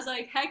night. I was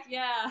like, heck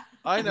yeah.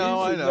 I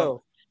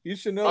know. You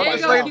should know. There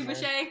you go,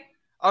 Dupache.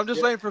 I'm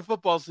just waiting for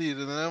football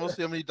season, and then we'll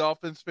see how many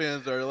Dolphins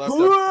fans are left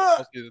after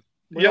football season.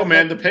 Yo,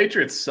 man, the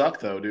Patriots suck,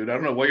 though, dude. I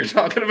don't know what you're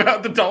talking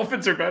about. The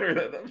Dolphins are better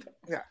than them.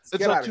 Yeah, it's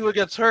until Tua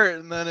gets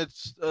hurt, and then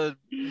it's a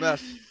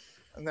mess.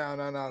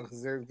 No,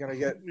 because they're gonna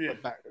get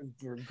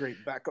a great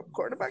backup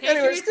quarterback.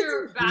 Patriots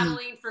are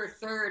battling for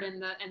third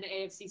in the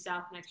AFC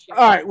South next year.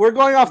 All right, we're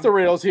going off the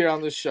rails here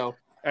on this show.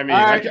 I mean,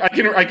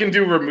 I can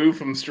do remove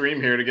from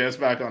stream here to get us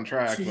back on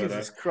track.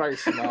 Jesus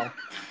Christ, no.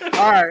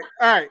 All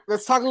right.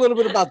 Let's talk a little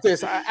bit about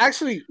this.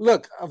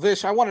 Look,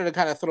 Vish, I wanted to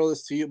kind of throw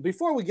this to you.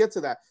 Before we get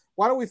to that,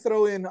 why don't we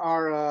throw in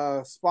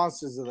our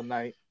sponsors of the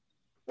night?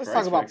 Let's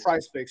talk about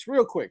Prize Picks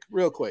real quick.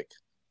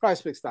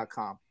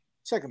 PrizePicks.com.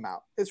 Check them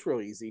out. It's real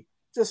easy.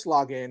 Just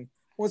log in.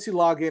 Once you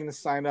log in and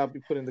sign up,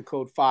 you put in the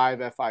code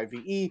 5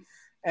 FIVE,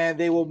 and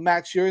they will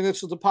match your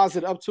initial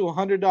deposit up to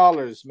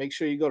 $100. Make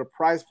sure you go to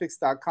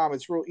prizepicks.com.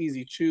 It's real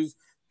easy. Choose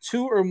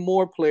 2 or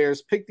more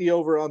players, pick the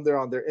over-under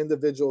on their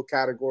individual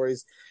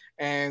categories,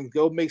 and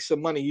go make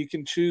some money. You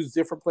can choose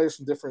different players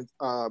from different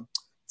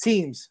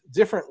teams,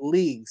 different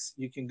leagues.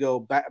 You can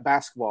go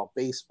basketball,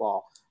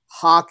 baseball,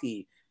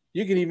 hockey.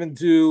 You can even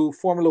do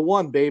Formula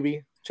One,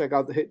 baby. Check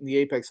out the Hitting the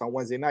Apex on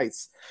Wednesday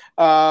nights.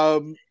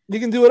 You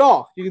can do it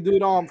all. You can do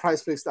it all on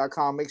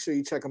prizepicks.com. Make sure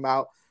you check them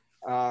out.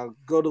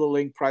 Go to the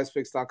link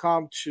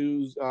prizepicks.com.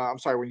 Choose.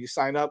 When you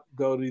sign up,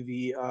 go to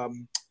the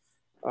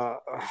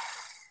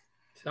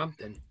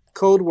something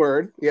code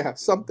word. Yeah,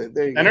 something.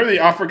 There you Enter go. the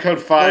offer code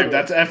 5.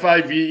 That's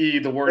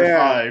FIVE. The word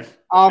 5.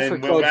 Offer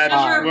code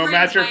 5. We'll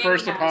match your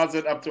first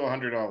deposit up to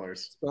 $100.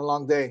 It's been a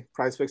long day.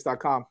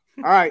 Prizepicks.com.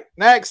 All right,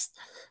 next,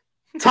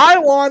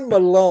 Taiwan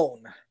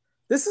Malone.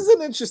 This is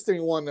an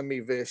interesting one to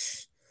me,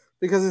 Vish,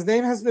 because his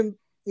name has been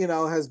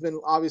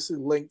obviously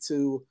linked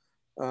to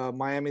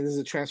Miami. This is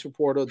a transfer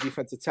portal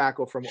defensive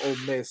tackle from Ole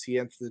Miss. He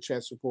entered the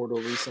transfer portal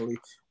recently,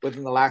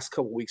 within the last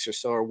couple weeks or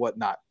so, or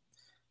whatnot.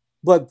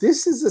 But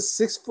this is a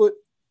 6 foot,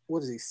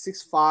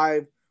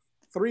 6'5",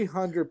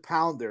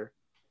 300-pounder.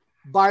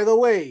 By the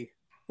way,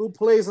 who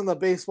plays on the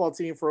baseball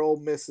team for Ole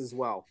Miss as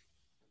well.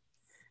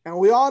 And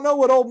we all know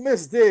what Ole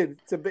Miss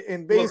did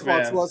in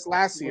baseball to us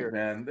last year.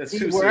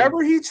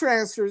 Wherever he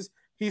transfers,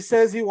 he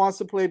says he wants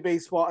to play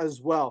baseball as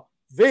well.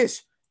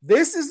 Vish,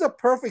 this is the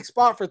perfect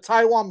spot for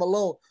Taiwan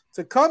Malone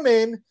to come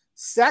in,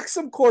 sack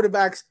some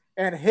quarterbacks,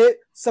 and hit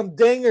some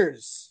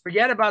dingers.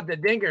 Forget about the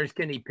dingers.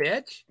 Can he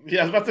pitch?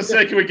 Yeah, I was about to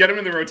say, can we get him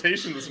in the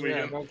rotation this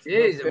weekend?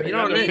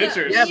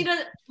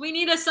 We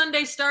need a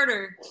Sunday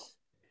starter.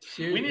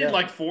 Shoot, we need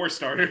like 4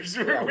 starters.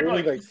 Yeah, we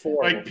need like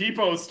 4. Like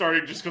Peepo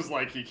starting just because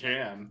he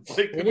can.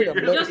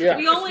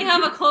 We only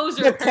have a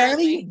closer. But can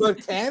he?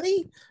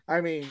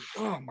 I mean,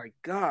 oh my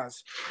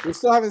gosh, we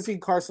still haven't seen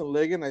Carson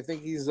Ligon. I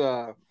think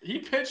he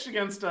pitched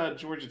against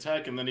Georgia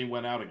Tech and then he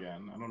went out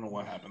again. I don't know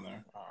what happened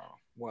there.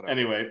 Whatever.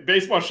 Anyway,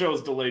 baseball show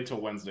is delayed till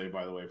Wednesday.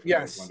 By the way,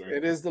 yes,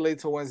 it is delayed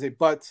till Wednesday,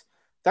 but.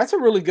 That's a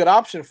really good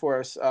option for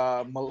us.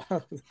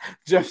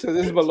 Jeff said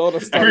this is Malone.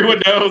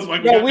 Everyone knows.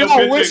 We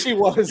all wish he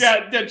was.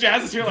 Yeah,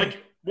 Jazz is here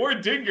more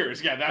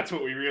dingers. Yeah, that's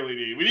what we really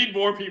need. We need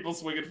more people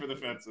swinging for the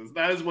fences.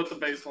 That is what the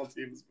baseball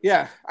team is.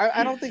 Yeah,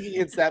 I don't think he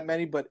hits that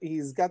many, but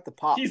he's got the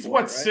pop. He's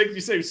what, 6?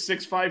 You say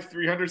 6'5",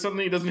 300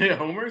 something? He doesn't hit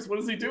homers? What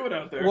is he doing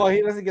out there? Well,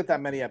 he doesn't get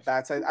that many at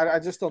bats. I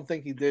just don't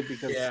think he did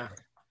because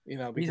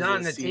he's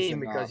on the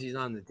team because he's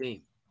on the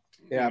team.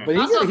 Yeah, but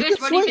also, Vish,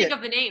 what do you think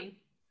of the name?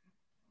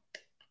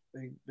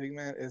 Big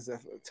man is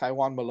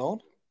Taiwan Malone.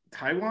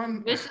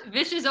 Taiwan.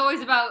 Vish is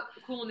always about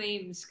cool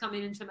names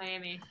coming into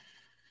Miami.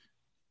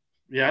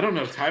 Yeah, I don't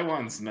know.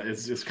 Taiwan's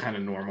it's just kind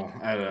of normal.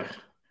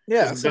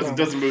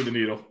 Doesn't move the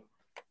needle.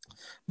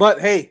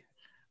 But hey,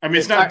 I mean,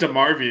 it's not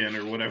DeMarvian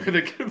or whatever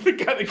the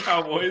guy the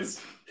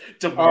Cowboys.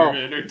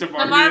 DeMarvian or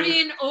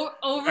DeMarvian.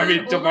 I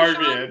mean,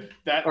 DeMarvian.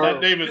 That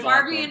name is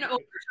DeMarvian awesome.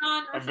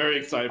 Overshawn. I'm very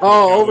excited.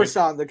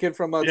 Overshawn, the kid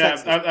from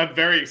Texas. I'm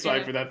very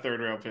excited for that 3rd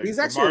round pick. He's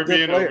actually a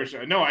good player.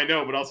 Overshawn. No, I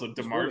know, but also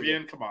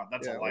DeMarvian. Come on,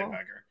 that's a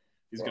linebacker.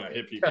 He's gonna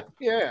hit people.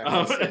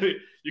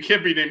 You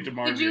can't be named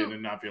DeMarvian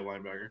and not be a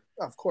linebacker.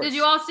 Of course. Did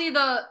you all see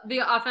the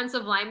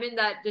offensive lineman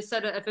that just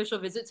said an official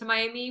visit to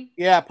Miami?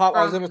 Yeah, I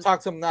was going to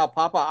talk to him now.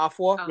 Papa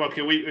Afua. Well,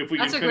 if we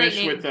can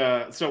finish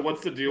with so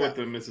what's the deal with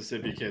the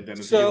Mississippi kid then?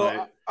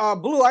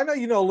 Blue, I know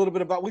you know a little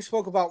bit about. We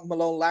spoke about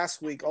Malone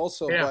last week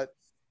also, but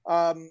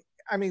I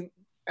mean,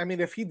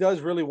 if he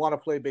does really want to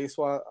play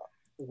baseball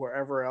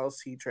wherever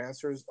else he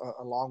transfers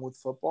along with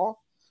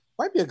football,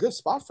 might be a good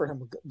spot for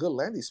him. A good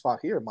landing spot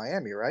here in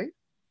Miami, right?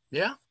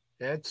 Yeah,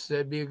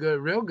 that'd be a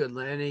real good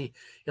land.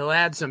 He'll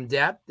add some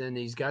depth, and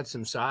he's got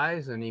some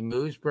size, and he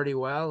moves pretty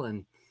well.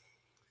 And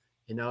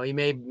he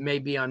may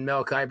be on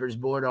Mel Kiper's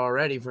board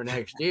already for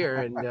next year.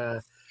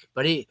 And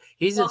but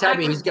he's the type.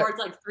 He's got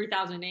like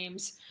 3,000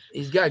 names.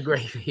 He's got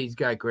great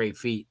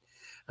feet.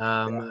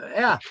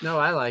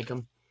 I like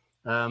him.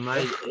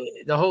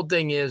 The whole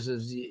thing is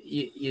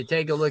you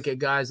take a look at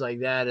guys like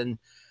that, and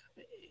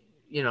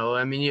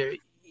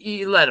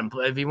you let him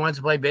play if he wants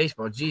to play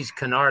baseball. Geez,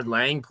 Kennard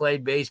Lang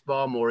played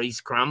baseball. Maurice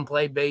Crum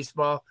played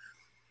baseball.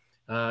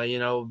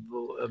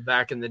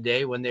 Back in the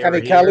day when they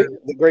were Kelly,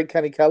 the great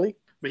Kenny Kelly.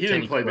 But he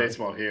didn't play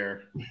baseball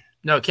here.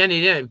 No,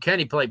 Kenny didn't.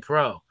 Kenny played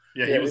pro.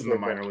 Yeah, he was in the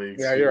minor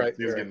leagues. Yeah, you're right.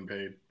 He was getting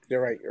paid.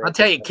 You're right. I'll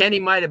tell you, Kenny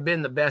might have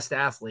been the best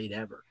athlete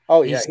ever.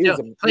 Oh yeah,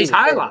 he plays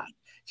highlight.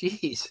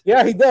 Jeez.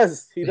 Yeah, he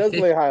does. He does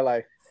play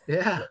highlight.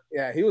 Yeah.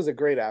 Yeah, he was a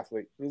great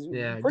athlete.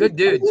 Good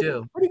dude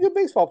too. Pretty good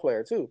baseball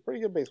player too.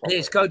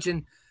 He's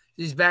coaching.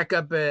 He's back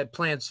up at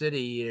Plant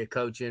City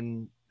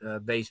coaching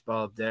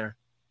baseball up there.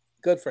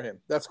 Good for him.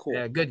 That's cool.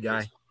 Yeah, good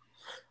guy.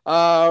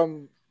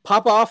 Papa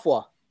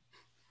Afua.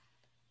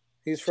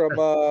 He's from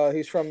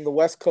the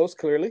West Coast,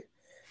 clearly,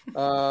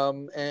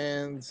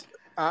 and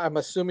I'm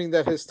assuming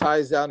that his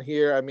ties down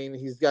here. I mean,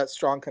 he's got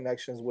strong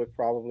connections with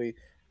probably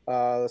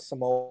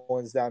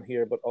Samoans down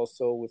here, but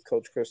also with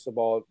Coach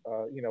Cristobal.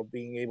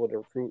 Being able to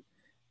recruit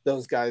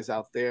those guys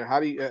out there. How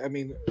do you? I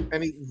mean,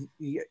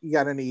 you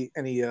got any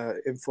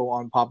info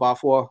on Papa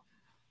Afua?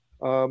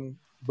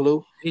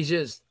 Blue? He's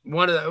just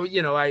one of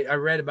the. I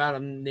read about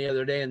him the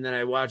other day, and then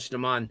I watched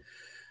him on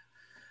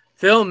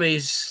film.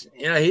 He's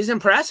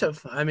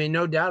impressive. I mean,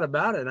 no doubt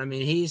about it. I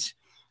mean, he's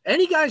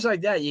any guys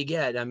like that you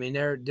get. I mean,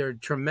 they're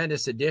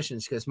tremendous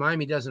additions because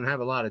Miami doesn't have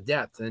a lot of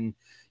depth, and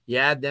you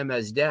add them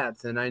as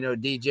depth. And I know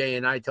DJ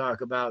and I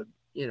talk about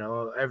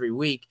every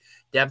week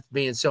depth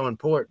being so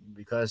important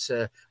because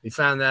we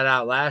found that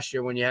out last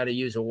year when you had to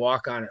use a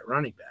walk-on at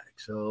running back.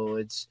 So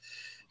it's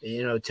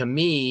to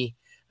me,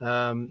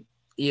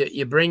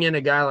 you bring in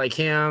a guy like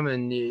him,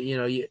 and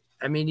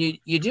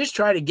you just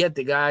try to get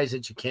the guys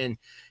that you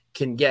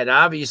can get.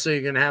 Obviously,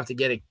 you're going to have to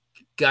get a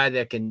guy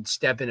that can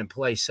step in and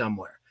play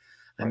somewhere.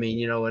 I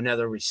mean,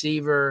 another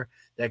receiver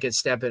that could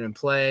step in and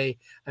play.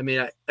 I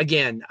mean,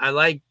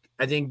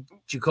 I think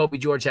Jacoby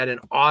George had an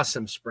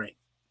awesome spring,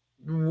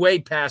 way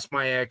past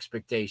my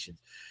expectations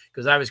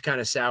because I was kind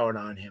of soured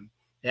on him.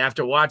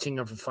 After watching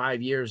him for 4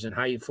 years in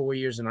high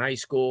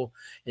school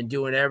and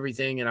doing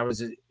everything, and I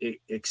was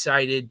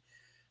excited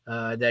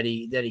that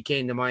he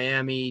came to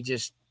Miami. He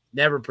just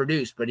never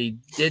produced, but he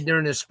did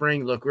during the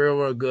spring look real,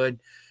 real good.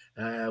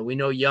 We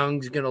know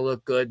Young's going to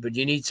look good, but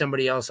you need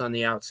somebody else on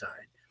the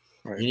outside.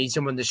 Right. You need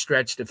someone to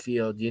stretch the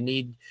field. You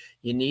need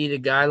a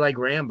guy like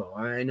Rambo.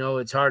 I know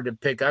it's hard to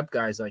pick up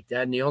guys like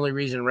that, and the only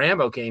reason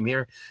Rambo came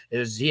here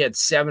is he had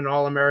 7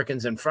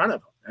 All-Americans in front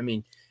of him. I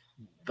mean,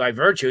 by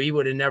virtue, he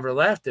would have never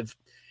left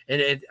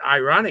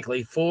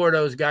ironically, 4 of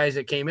those guys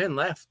that came in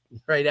left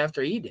right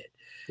after he did.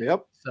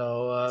 Yep.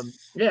 So,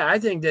 I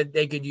think that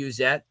they could use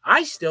that.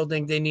 I still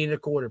think they need a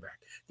quarterback.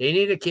 They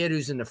need a kid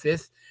who's in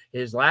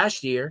his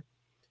last year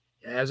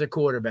as a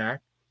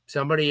quarterback,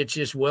 somebody that's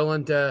just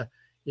willing to,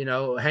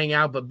 hang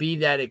out, but be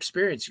that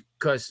experience.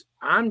 Because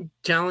I'm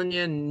telling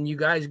you, and you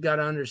guys got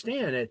to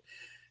understand it,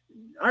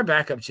 our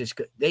backups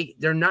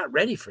they're not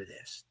ready for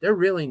this. They're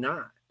really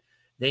not.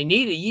 They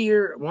need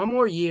one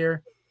more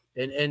year,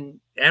 and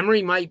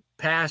Emery might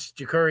pass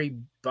Jacurri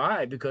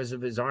by because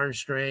of his arm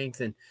strength,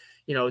 and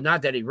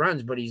not that he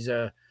runs, but he's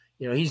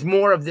he's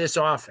more of this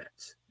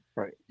offense.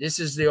 Right. This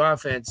is the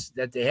offense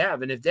that they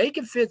have, and if they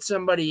can fit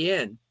somebody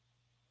in,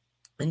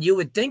 and you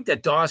would think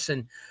that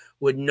Dawson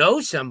would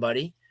know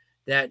somebody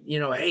that,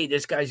 hey,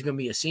 this guy's going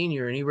to be a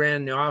senior and he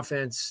ran the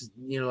offense,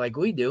 like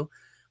we do.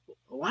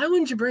 Why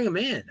wouldn't you bring him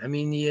in? I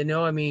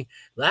mean,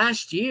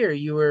 last year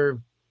you were,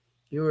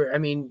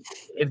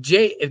 if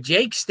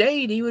Jake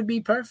stayed, he would be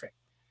perfect,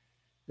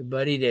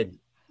 but he didn't.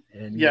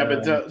 And yeah,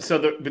 but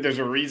but there's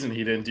a reason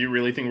he didn't. Do you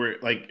really think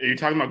are you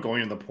talking about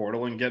going in the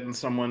portal and getting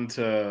someone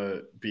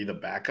to be the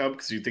backup?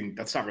 Because you think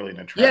that's not really an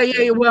attractive.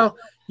 Yeah. Well,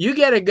 you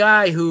get a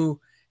guy who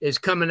is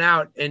coming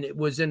out and it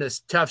was in a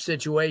tough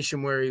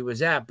situation where he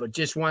was at, but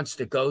just wants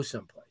to go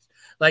someplace.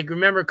 Like,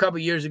 remember a couple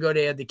of years ago,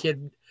 they had the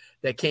kid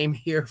that came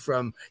here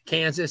from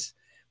Kansas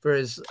for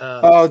his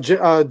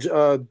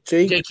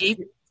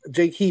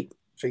Jake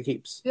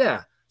Heaps.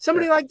 Yeah,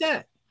 somebody like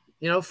that.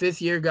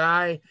 Fifth year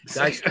guy's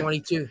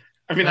 22.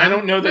 I mean, I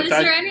don't know that.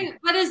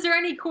 But is there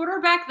any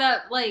quarterback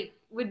that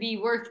would be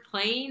worth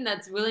playing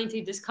that's willing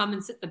to just come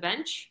and sit the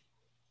bench?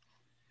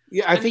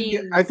 Yeah, I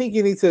think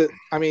you need to.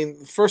 I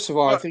mean, first of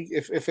all, I think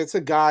if it's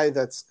a guy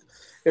that's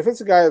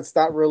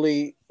not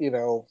really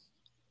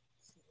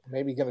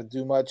maybe going to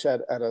do much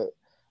at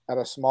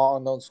a small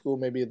unknown school,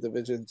 maybe a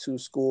Division II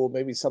school,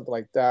 maybe something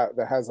like that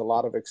has a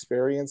lot of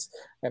experience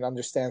and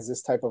understands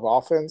this type of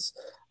offense.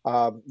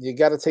 You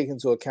got to take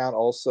into account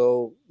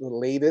also the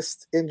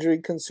latest injury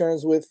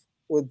concerns with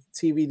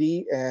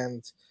TVD,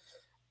 and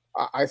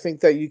I think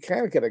that you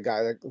can get a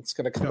guy that's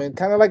going to come in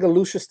kind of like a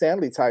Lucius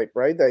Stanley type,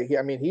 right? That he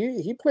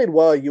played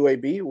well at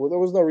UAB. Well, there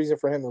was no reason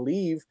for him to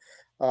leave.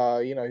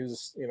 He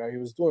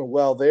was doing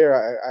well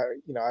there.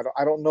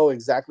 I don't know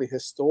exactly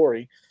his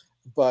story,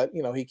 but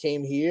he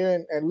came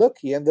here and look,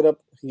 he ended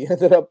up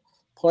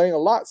playing a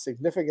lot,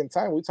 significant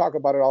time. We talk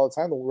about it all the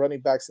time, the running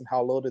backs and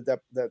how loaded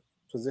that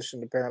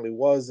position apparently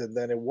was, and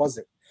then it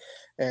wasn't.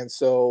 And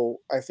so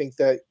I think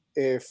that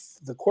if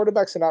the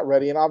quarterbacks are not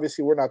ready, and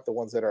obviously we're not the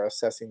ones that are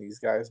assessing these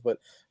guys, but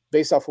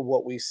based off of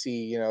what we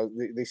see,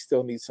 they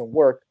still need some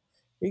work.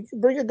 You can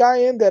bring a guy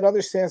in that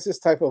understands this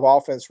type of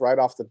offense right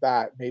off the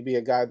bat, maybe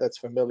a guy that's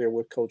familiar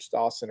with Coach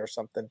Dawson or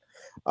something,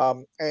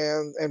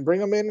 and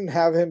bring him in and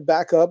have him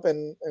back up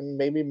and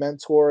maybe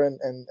mentor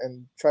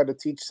and try to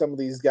teach some of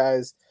these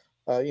guys,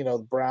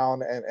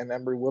 Brown and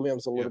Emory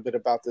Williams a little bit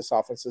about this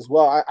offense as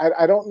well.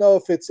 I don't know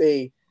if it's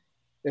a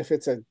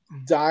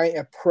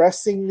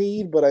pressing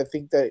need, but I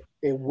think that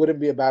it wouldn't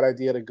be a bad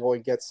idea to go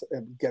and get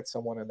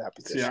someone in that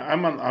position. Yeah,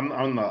 I'm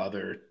on the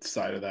other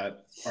side of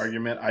that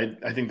argument.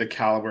 I think the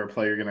caliber of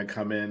player going to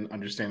come in,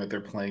 understand that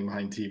they're playing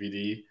behind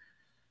TVD.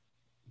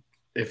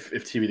 If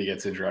TVD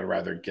gets injured, I'd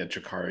rather get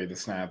Jakari the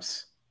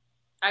snaps.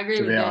 I agree.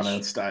 To with be Bish.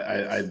 honest,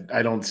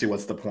 I don't see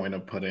what's the point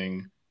of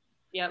putting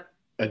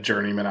a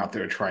journeyman out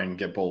there to try and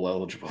get bowl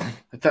eligible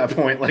at that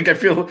point. Like, I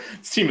feel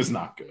this team is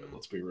not good.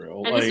 Let's be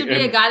real. And this would be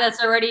a guy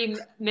that's already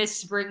missed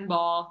spring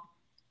ball.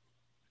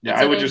 Yeah,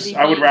 I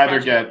would rather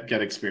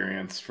get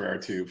experience for our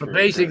two. But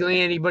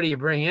basically, anybody you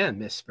bring in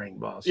miss spring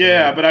ball. So.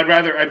 Yeah, but I'd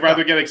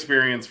rather get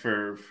experience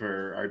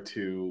for our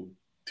two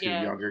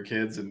younger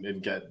kids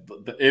and get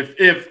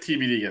if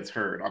TBD gets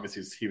hurt,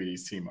 obviously it's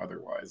TBD's team.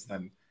 Otherwise,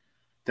 then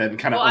kind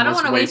of. Well, I don't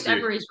want to waste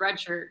Emory's red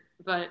shirt,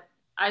 but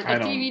if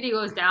TBD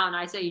goes down,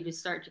 I say you just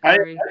start.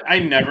 I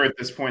never at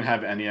this point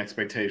have any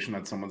expectation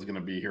that someone's going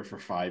to be here for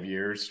 5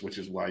 years, which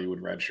is why you would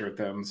redshirt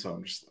them. So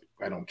I'm just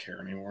I don't care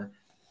anymore.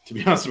 To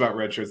be honest about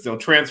redshirts, they'll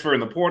transfer in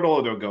the portal,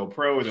 or they'll go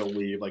pro, or they'll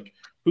leave. Like,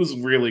 who's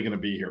really going to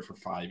be here for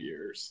 5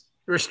 years?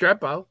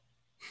 Restrepo.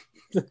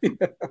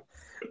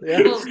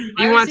 Yeah. Well,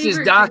 he wants his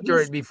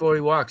doctorate before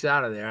he walks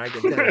out of there. I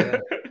can tell you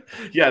that.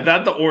 Yeah,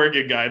 not the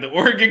Oregon guy. The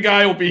Oregon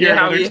guy will be here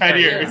another 10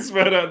 years.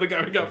 But the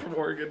guy we got from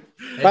Oregon.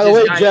 By the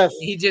way, Jeff,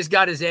 he just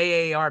got his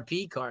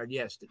AARP card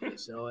yesterday,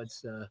 so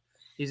it's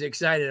he's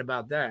excited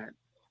about that.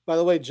 By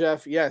the way,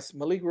 Jeff, yes,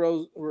 Malik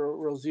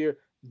Rozier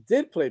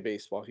did play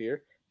baseball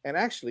here, and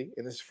actually,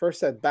 in his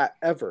first at bat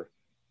ever,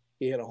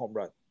 he hit a home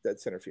run at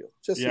center field.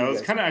 It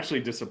was kind of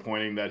actually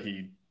disappointing that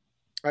he.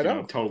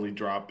 Totally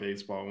dropped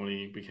baseball when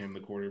he became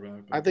the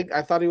quarterback.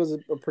 I thought he was a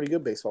pretty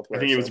good baseball player.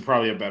 I think he was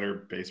probably a better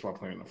baseball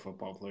player than a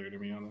football player, to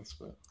be honest.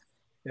 But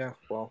yeah,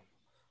 well,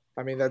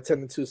 I mean that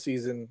 10-2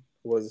 season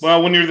was.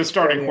 Well, when you're the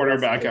starting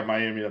quarterback at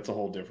Miami, that's a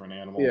whole different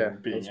animal. Yeah,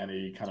 being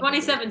any kind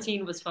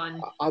 2017 was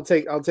fun. I'll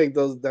take that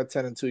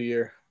 10-2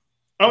 year.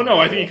 Oh no,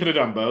 I think he could have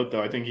done both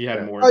though. I think he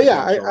had more. Oh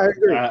yeah, I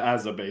agree.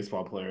 As a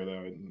baseball player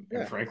though,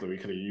 and frankly, we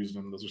could have used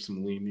him. Those are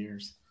some lean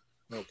years.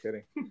 No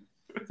kidding.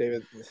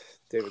 David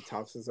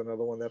Thompson's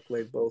another one that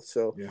played both.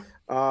 So,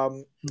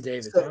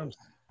 David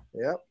Thompson.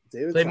 Yeah,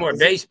 David played more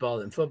baseball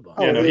than football.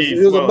 Oh, he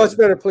was a much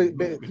better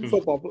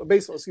baseball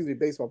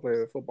player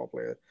than football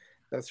player.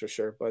 That's for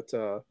sure. But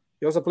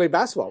he also played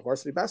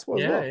varsity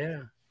basketball as well.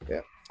 Yeah.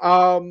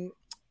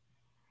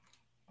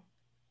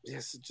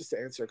 Yes, just to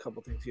answer a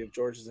couple things here.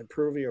 George is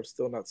improving. I'm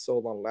still not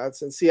sold on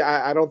Ladson. See,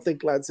 I don't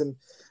think Ladson.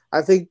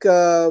 I think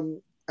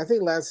Ladson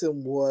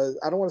was.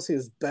 I don't want to say he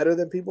was better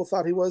than people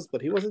thought he was,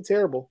 but he wasn't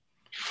terrible.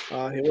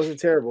 He wasn't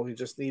terrible. He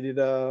just needed.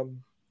 I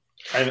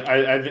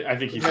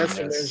think he had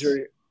some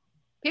injury.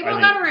 People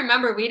got to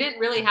remember we didn't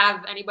really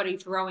have anybody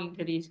throwing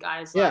to these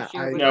guys last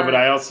year. But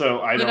I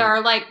don't.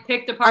 Our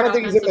picked apart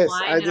offensive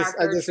line and our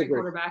third string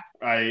quarterback.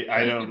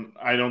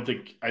 I don't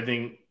think. I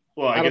think.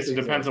 Well, I guess it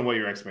depends on what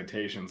your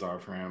expectations are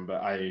for him,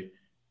 but I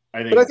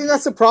think. But I think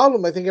that's the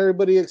problem. I think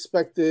everybody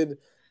expected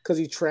because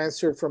he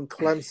transferred from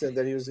Clemson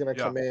that he was going to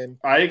come in.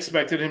 I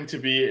expected him to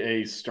be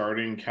a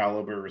starting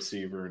caliber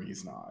receiver, and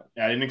he's not.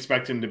 I didn't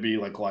expect him to be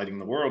like lighting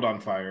the world on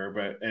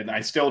fire, and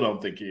I still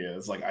don't think he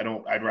is. Like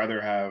I'd rather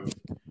have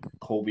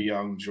Colby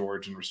Young,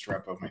 George, and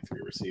Restrepo, my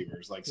 3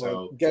 receivers.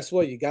 So guess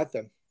what? You got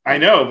them. I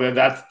know, but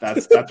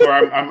that's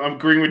where I'm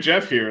agreeing with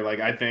Jeff here. Like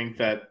I think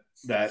that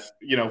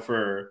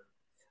for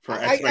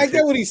I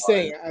get what he's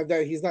saying,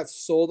 that he's not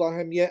sold on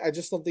him yet. I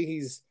just don't think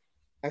he's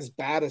as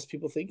bad as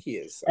people think he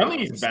is. I don't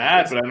think he's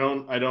bad, but I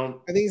don't.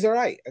 I think he's all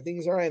right.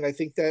 And I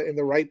think that in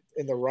the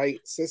right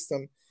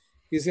system,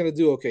 he's going to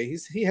do okay.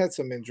 He had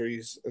some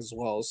injuries as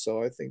well,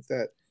 so I think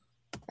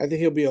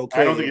he'll be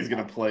okay. I don't think he's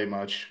going to play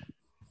much.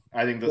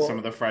 I think that some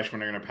of the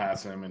freshmen are going to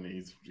pass him, and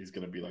he's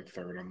going to be like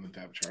 3rd on the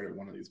depth chart at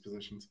one of these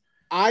positions.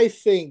 I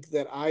think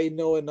that I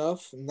know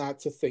enough not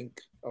to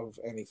think of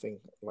anything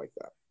like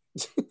that.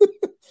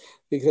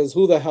 Because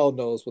who the hell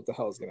knows what the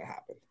hell is going to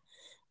happen?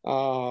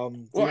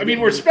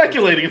 We're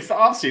speculating. It's the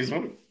offseason.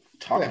 What are we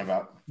talking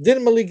about?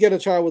 Didn't Malik get a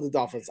trial with the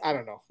Dolphins? I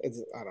don't know. I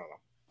don't know.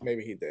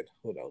 Maybe he did.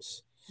 Who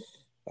knows?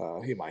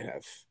 He might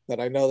have. But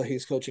I know that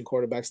he's coaching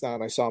quarterbacks now,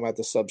 and I saw him at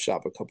the sub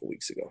shop a couple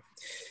weeks ago.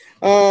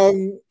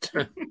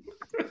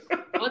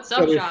 What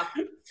sub shop?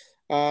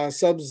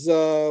 Subs.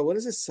 What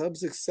is it?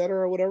 Subs, etc.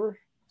 or whatever.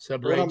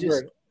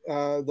 Subrageous.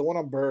 The one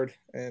on Bird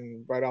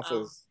and right off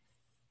of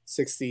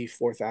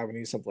 64th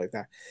Avenue, something like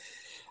that.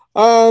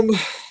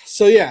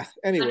 So yeah.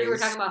 Anyways, we were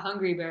talking about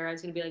Hungry Bear. I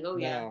was gonna be like,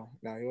 no,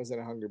 he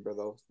wasn't a Hungry Bear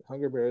though.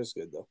 Hungry Bear is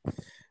good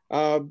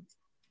though.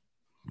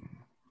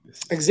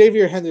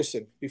 Xavier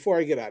Henderson. Before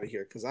I get out of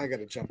here, because I got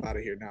to jump out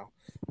of here now.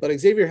 But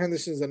Xavier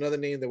Henderson is another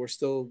name that we're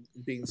still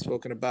being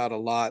spoken about a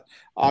lot.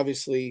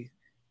 Obviously,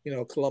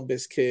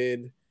 Columbus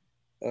kid,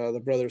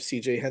 the brother of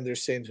C.J.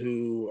 Henderson,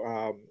 who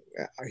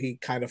he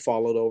kind of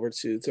followed over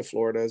to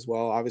Florida as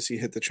well. Obviously,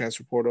 hit the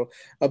transfer portal.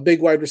 A big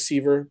wide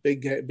receiver,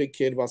 big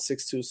kid, about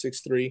 6'2",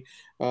 6'3".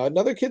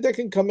 Another kid that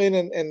can come in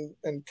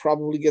and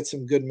probably get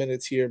some good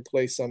minutes here and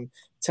play some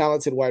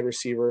talented wide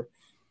receiver.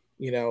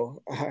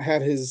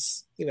 Had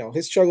his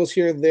his struggles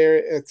here and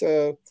there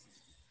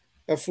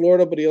at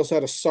Florida, but he also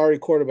had a sorry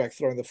quarterback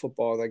throwing the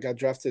football that got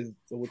drafted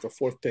with the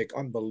 4th pick.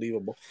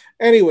 Unbelievable.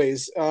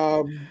 Anyways,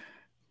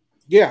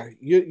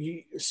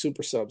 you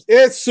super subs.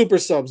 It's super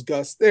subs,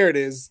 Gus. There it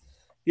is.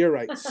 You're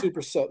right.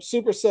 Super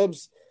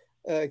subs,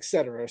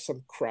 etc.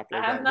 Some crap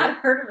like that. I have not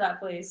heard of that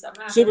place.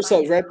 Super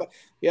subs, right?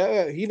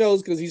 Yeah, he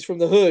knows because he's from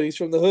the hood. He's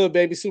from the hood,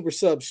 baby. Super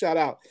subs. Shout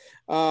out.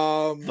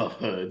 The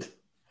hood.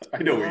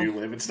 I know where you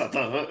live. It's not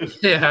the hood.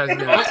 Yeah,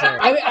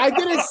 I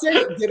didn't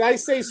say. Did I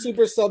say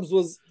super subs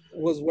was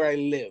where I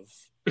live?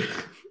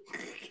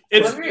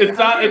 It's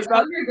not.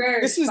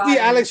 This is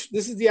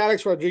the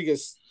Alex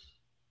Rodriguez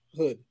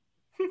hood.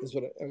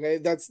 Okay,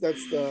 that's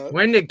the.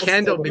 When did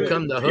Kendall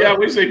become the hood? Yeah,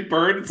 we say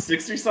Bird at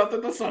 60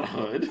 something. That's not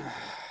hood. Oh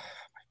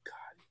my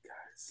God, you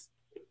guys,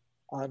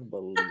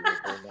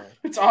 unbelievable, man.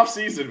 It's off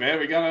season, man.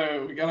 We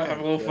gotta have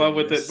a little fun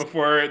with it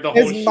before the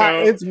whole show.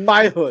 It's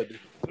my hood.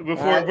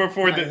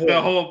 Before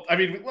the whole. I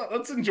mean,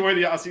 let's enjoy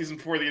the off season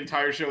before the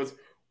entire show is.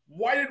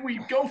 Why did we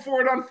go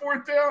for it on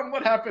 4th down?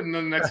 What happened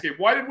in the next game?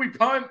 Why did we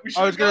punt?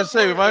 I was going to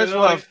say, we might as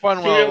well have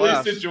fun while it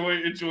lasts. At least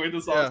enjoy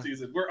this off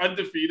season. We're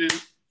undefeated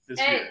this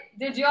year.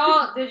 Did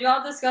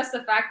y'all discuss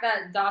the fact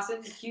that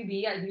Dawson's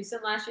QB at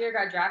Houston last year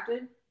got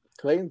drafted?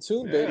 Clayton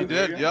Tune, baby. He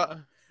did, yeah.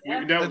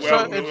 And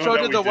so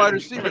did the wide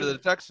receiver to the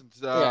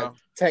Texans.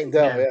 Tank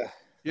Dell,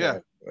 yeah.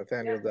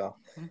 Nathaniel Dell.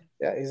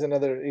 Yeah, he's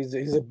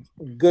a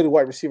good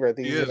wide receiver. I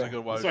think he is a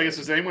good wide receiver. So I guess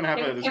does anyone have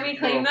Can we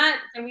claim that?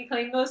 Can we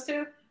claim those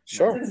two?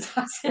 Sure.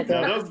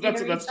 No,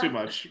 that's too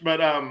much. But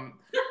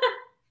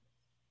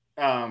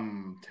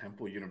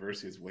Temple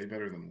University is way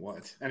better than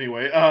what?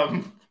 Anyway,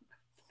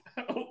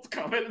 what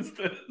comment is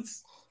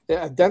this?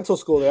 Yeah, dental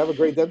school. They have a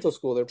great dental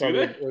school. They're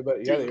probably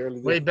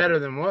way better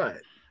than what?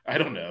 I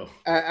don't know.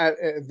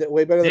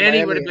 Way better than Danny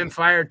Miami. would have been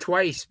fired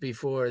twice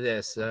before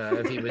this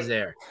if he was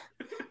there.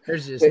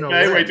 There's just no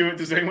way.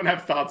 Does anyone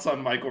have thoughts on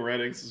Michael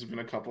Reddings? There's been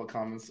a couple of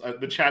comments.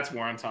 The chat's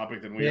more on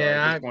topic than we are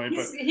at this point.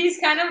 He's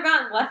kind of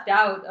gotten left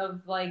out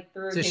of the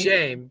rotation. It's a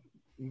shame.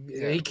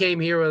 Yeah. He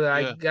came here with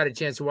I got a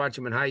chance to watch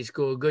him in high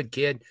school. Good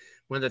kid,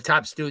 one of the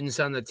top students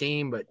on the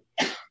team, but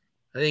I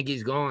think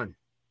he's gone.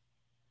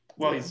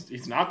 Well,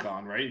 he's not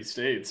gone, right? He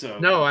stayed. So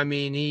no, I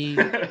mean he.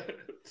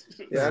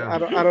 I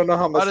don't know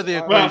how much. Out of the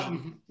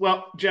equation.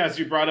 Well, Jazz,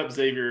 you brought up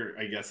Xavier.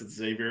 I guess it's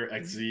Xavier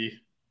XZ.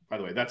 By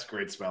the way, that's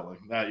great spelling.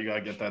 That you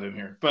gotta get that in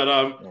here. But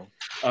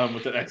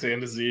with the X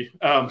and the Z,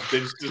 they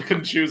just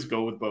couldn't choose.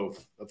 Go with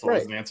both. That's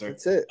always an answer.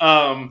 That's it.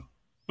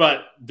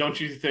 But don't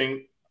you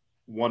think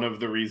one of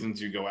the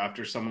reasons you go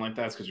after someone like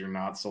that is because you're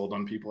not sold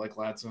on people like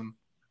Latson?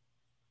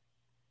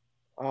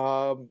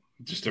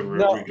 Just a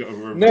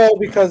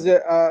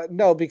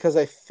no, because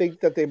I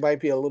think that they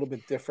might be a little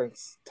bit different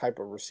type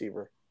of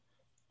receiver.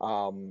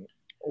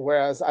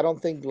 Whereas I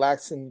don't think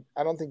Latson,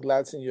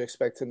 you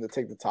expect him to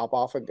take the top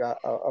off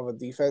of a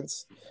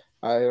defense.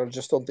 I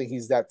just don't think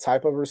he's that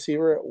type of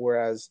receiver.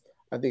 Whereas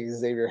I think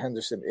Xavier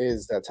Henderson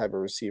is that type of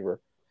receiver.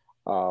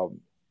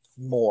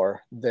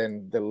 more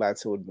than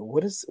Latson would be.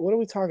 What are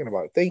we talking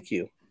about? Thank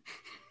you.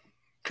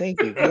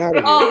 Get out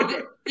of here.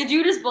 Oh, did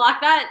you just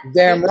block that?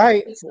 Damn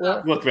right.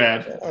 Look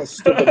bad.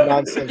 Stupid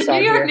nonsense.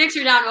 New York Knicks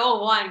are down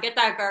 0-1. Get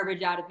that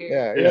garbage out of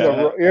here.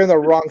 Yeah, you're in the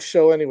wrong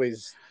show,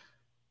 anyways.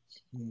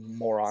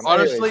 Moron.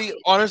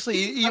 Honestly,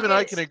 even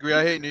I can agree.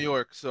 I hate New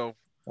York, so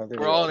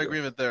we're all in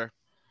agreement there.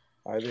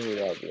 I think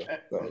we all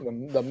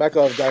do. The mecca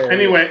of diarrhea.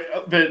 Anyway,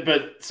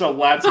 but so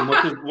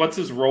Latson, what's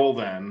his role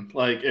then?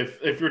 Like,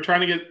 if you're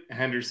trying to get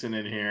Henderson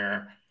in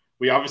here,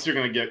 we obviously are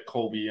going to get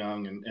Colby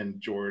Young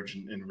and George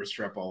and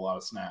Restrepo a lot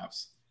of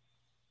snaps.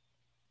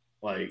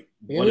 Like,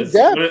 what is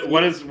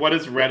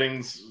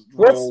Redding's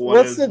role?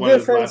 What's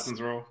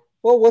Latson's role?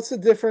 Well, what's the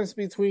difference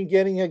between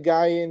getting a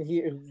guy in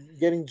here,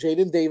 getting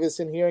Jaden Davis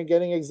in here, and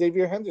getting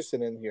Xavier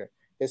Henderson in here?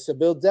 It's to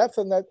build depth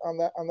on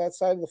that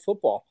side of the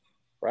football,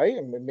 right?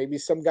 And maybe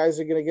some guys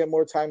are going to get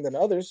more time than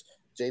others.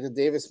 Jaden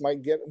Davis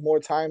might get more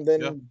time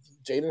than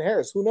Jaden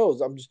Harris. Who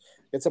knows?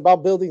 It's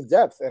about building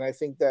depth, and I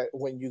think that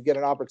when you get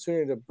an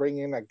opportunity to bring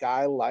in a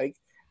guy like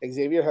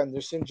Xavier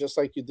Henderson, just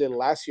like you did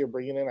last year,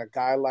 bringing in a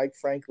guy like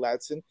Frank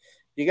Latson,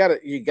 you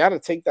gotta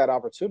take that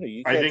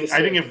opportunity. I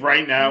think if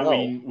right now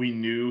we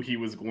knew he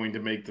was going to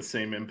make the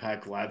same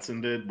impact Latson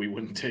did, we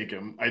wouldn't take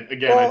him. I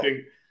think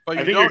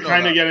you're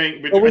kind of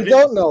getting. But we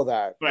don't know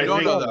that. But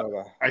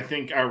I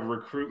think our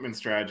recruitment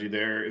strategy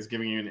there is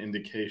giving you an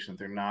indication that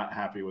they're not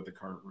happy with the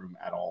current room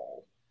at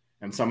all.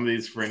 And some of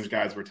these fringe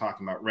guys we're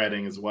talking about,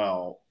 Redding as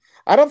well.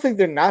 I don't think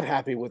they're not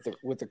happy with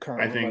the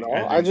current room at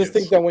all. I just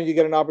think that when you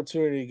get an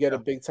opportunity to get a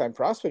big time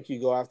prospect,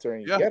 you go after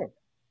and you get him.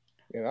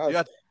 You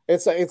know,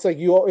 it's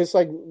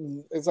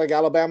like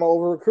Alabama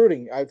over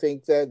recruiting. I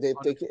think that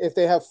if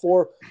they have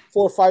four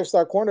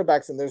 5-star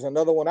cornerbacks and there's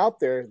another one out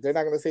there, they're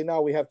not going to say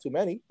no, we have too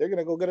many. They're going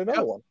to go get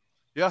another one.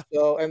 Yeah.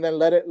 So and then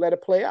let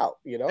it play out.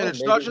 You know, and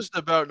it's not just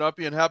about not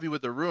being happy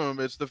with the room.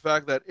 It's the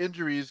fact that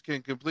injuries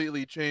can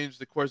completely change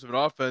the course of an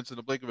offense in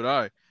the blink of an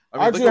eye.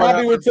 Aren't you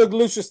happy we took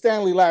Lucius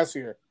Stanley last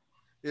year?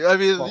 Yeah, I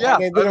mean,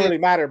 it didn't really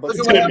matter, but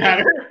it didn't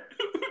matter.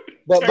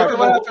 But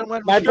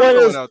my point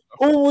is,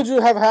 who would you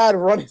have had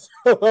running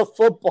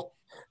football?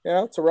 You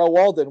know, Terrell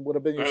Walden would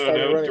have been your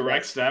starting running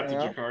direct snap to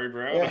Jakari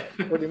Brown. Yeah,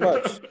 pretty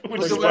much.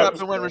 which is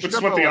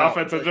what the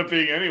offense ends up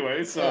being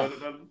anyway. So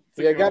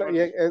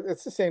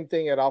it's the same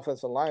thing at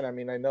offensive line. I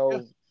mean, I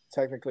know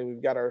technically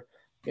we've got our,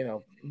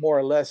 more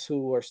or less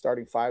who our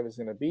starting five is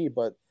going to be,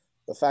 but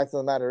the fact of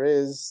the matter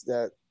is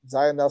that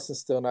Zion Nelson's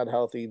still not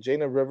healthy.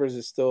 Jalen Rivers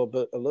is still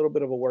a little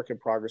bit of a work in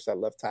progress at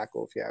left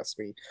tackle, if you ask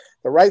me.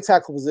 The right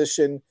tackle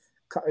position,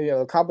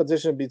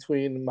 competition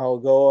between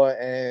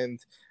Mahogoa and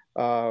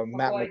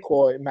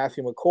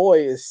Matthew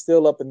McCoy is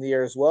still up in the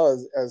air as well.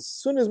 As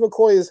soon as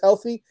McCoy is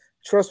healthy,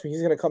 trust me,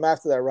 he's going to come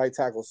after that right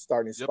tackle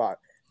starting spot.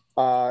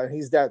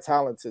 He's that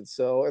talented.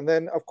 So, and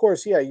then of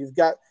course, you've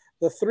got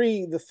the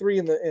three in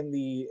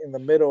the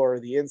middle or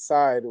the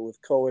inside with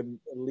Cohen,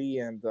 Lee,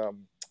 and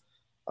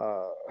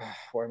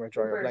why am I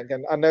drawing a blank?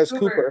 And Anez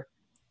Cooper.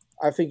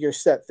 I think you're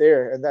set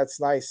there, and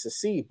that's nice to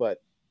see.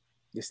 But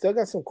you still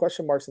got some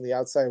question marks on the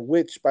outside,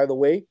 which, by the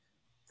way,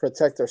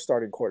 protect our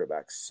starting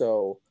quarterbacks.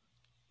 So,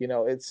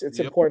 it's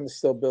important to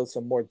still build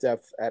some more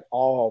depth at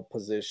all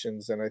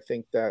positions. And I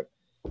think that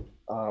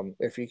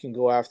if you can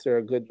go after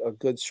a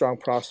good strong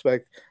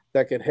prospect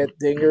that can hit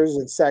dingers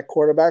and sack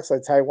quarterbacks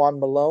like Tywan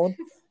Malone,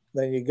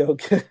 then you go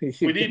get.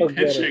 We need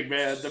pitching,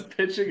 man. The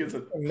pitching is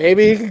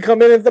maybe he can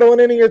come in and throw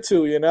an inning or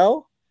two.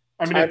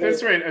 I mean, at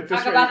this rate,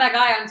 talk about that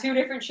guy on two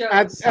different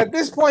shows. At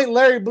this point,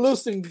 Larry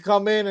Bluestein can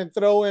come in and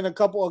throw in a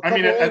couple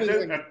innings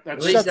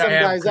and shut some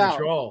guys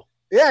out.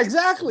 Yeah,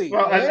 exactly.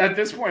 Well, at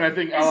this point, I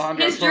think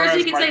Alejandro his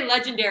jersey can say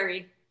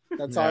legendary.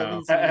 That's all it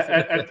needs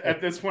to at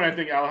this point, I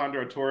think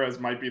Alejandro Torres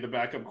might be the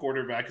backup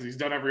quarterback because he's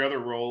done every other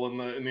role in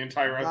the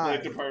entire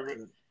athletic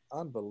department.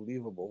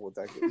 Unbelievable with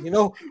that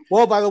game.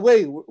 Well, by the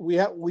way, we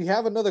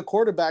have another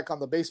quarterback on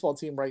the baseball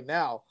team right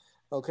now.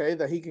 Okay,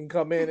 that he can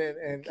come in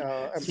and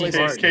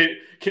play.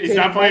 He's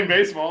not playing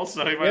baseball,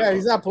 so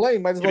he's not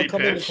playing. Might as well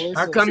come in and play.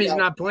 How come he's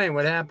not playing?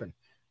 What happened?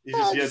 He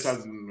just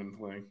hasn't been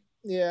playing.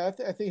 Yeah,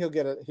 I think he'll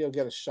get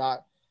a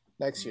shot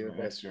next year.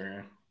 Next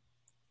year,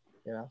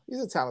 he's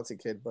a talented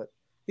kid, but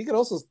he could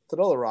also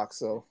throw the rock.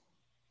 So,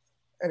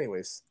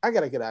 anyways, I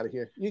gotta get out of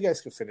here. You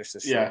guys can finish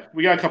this. Yeah,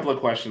 we got a couple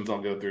of questions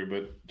I'll go through,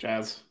 but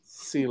Jazz,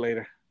 see you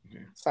later.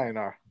 Okay.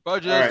 Sayonara.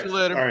 Bye, Jazz. See you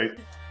later. All right.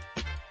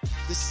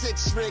 The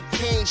 6 Rig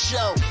Kane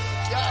Show.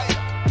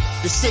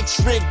 Yeah. The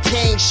 6 Rig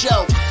Kane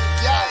Show.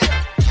 Yeah.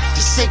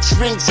 The 6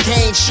 Rings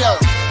Kane Show.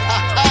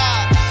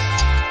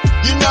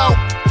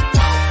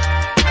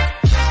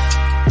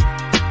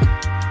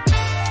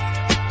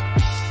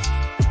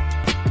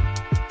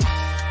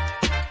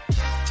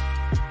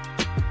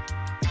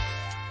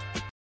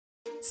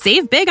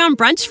 Save big on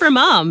brunch for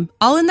mom,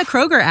 all in the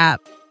Kroger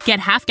app. Get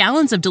half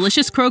gallons of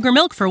delicious Kroger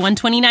milk for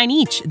 $1.29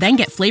 each. Then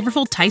get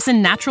flavorful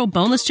Tyson natural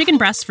boneless chicken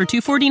breasts for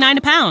 $2.49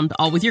 a pound,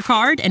 all with your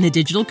card and a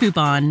digital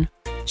coupon.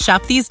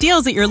 Shop these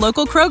deals at your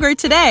local Kroger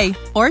today,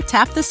 or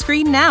tap the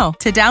screen now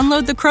to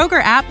download the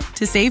Kroger app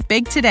to save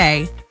big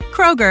today.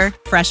 Kroger,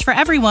 fresh for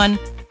everyone.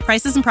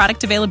 Prices and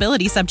product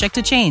availability subject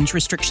to change.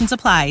 Restrictions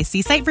apply.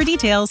 See site for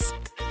details.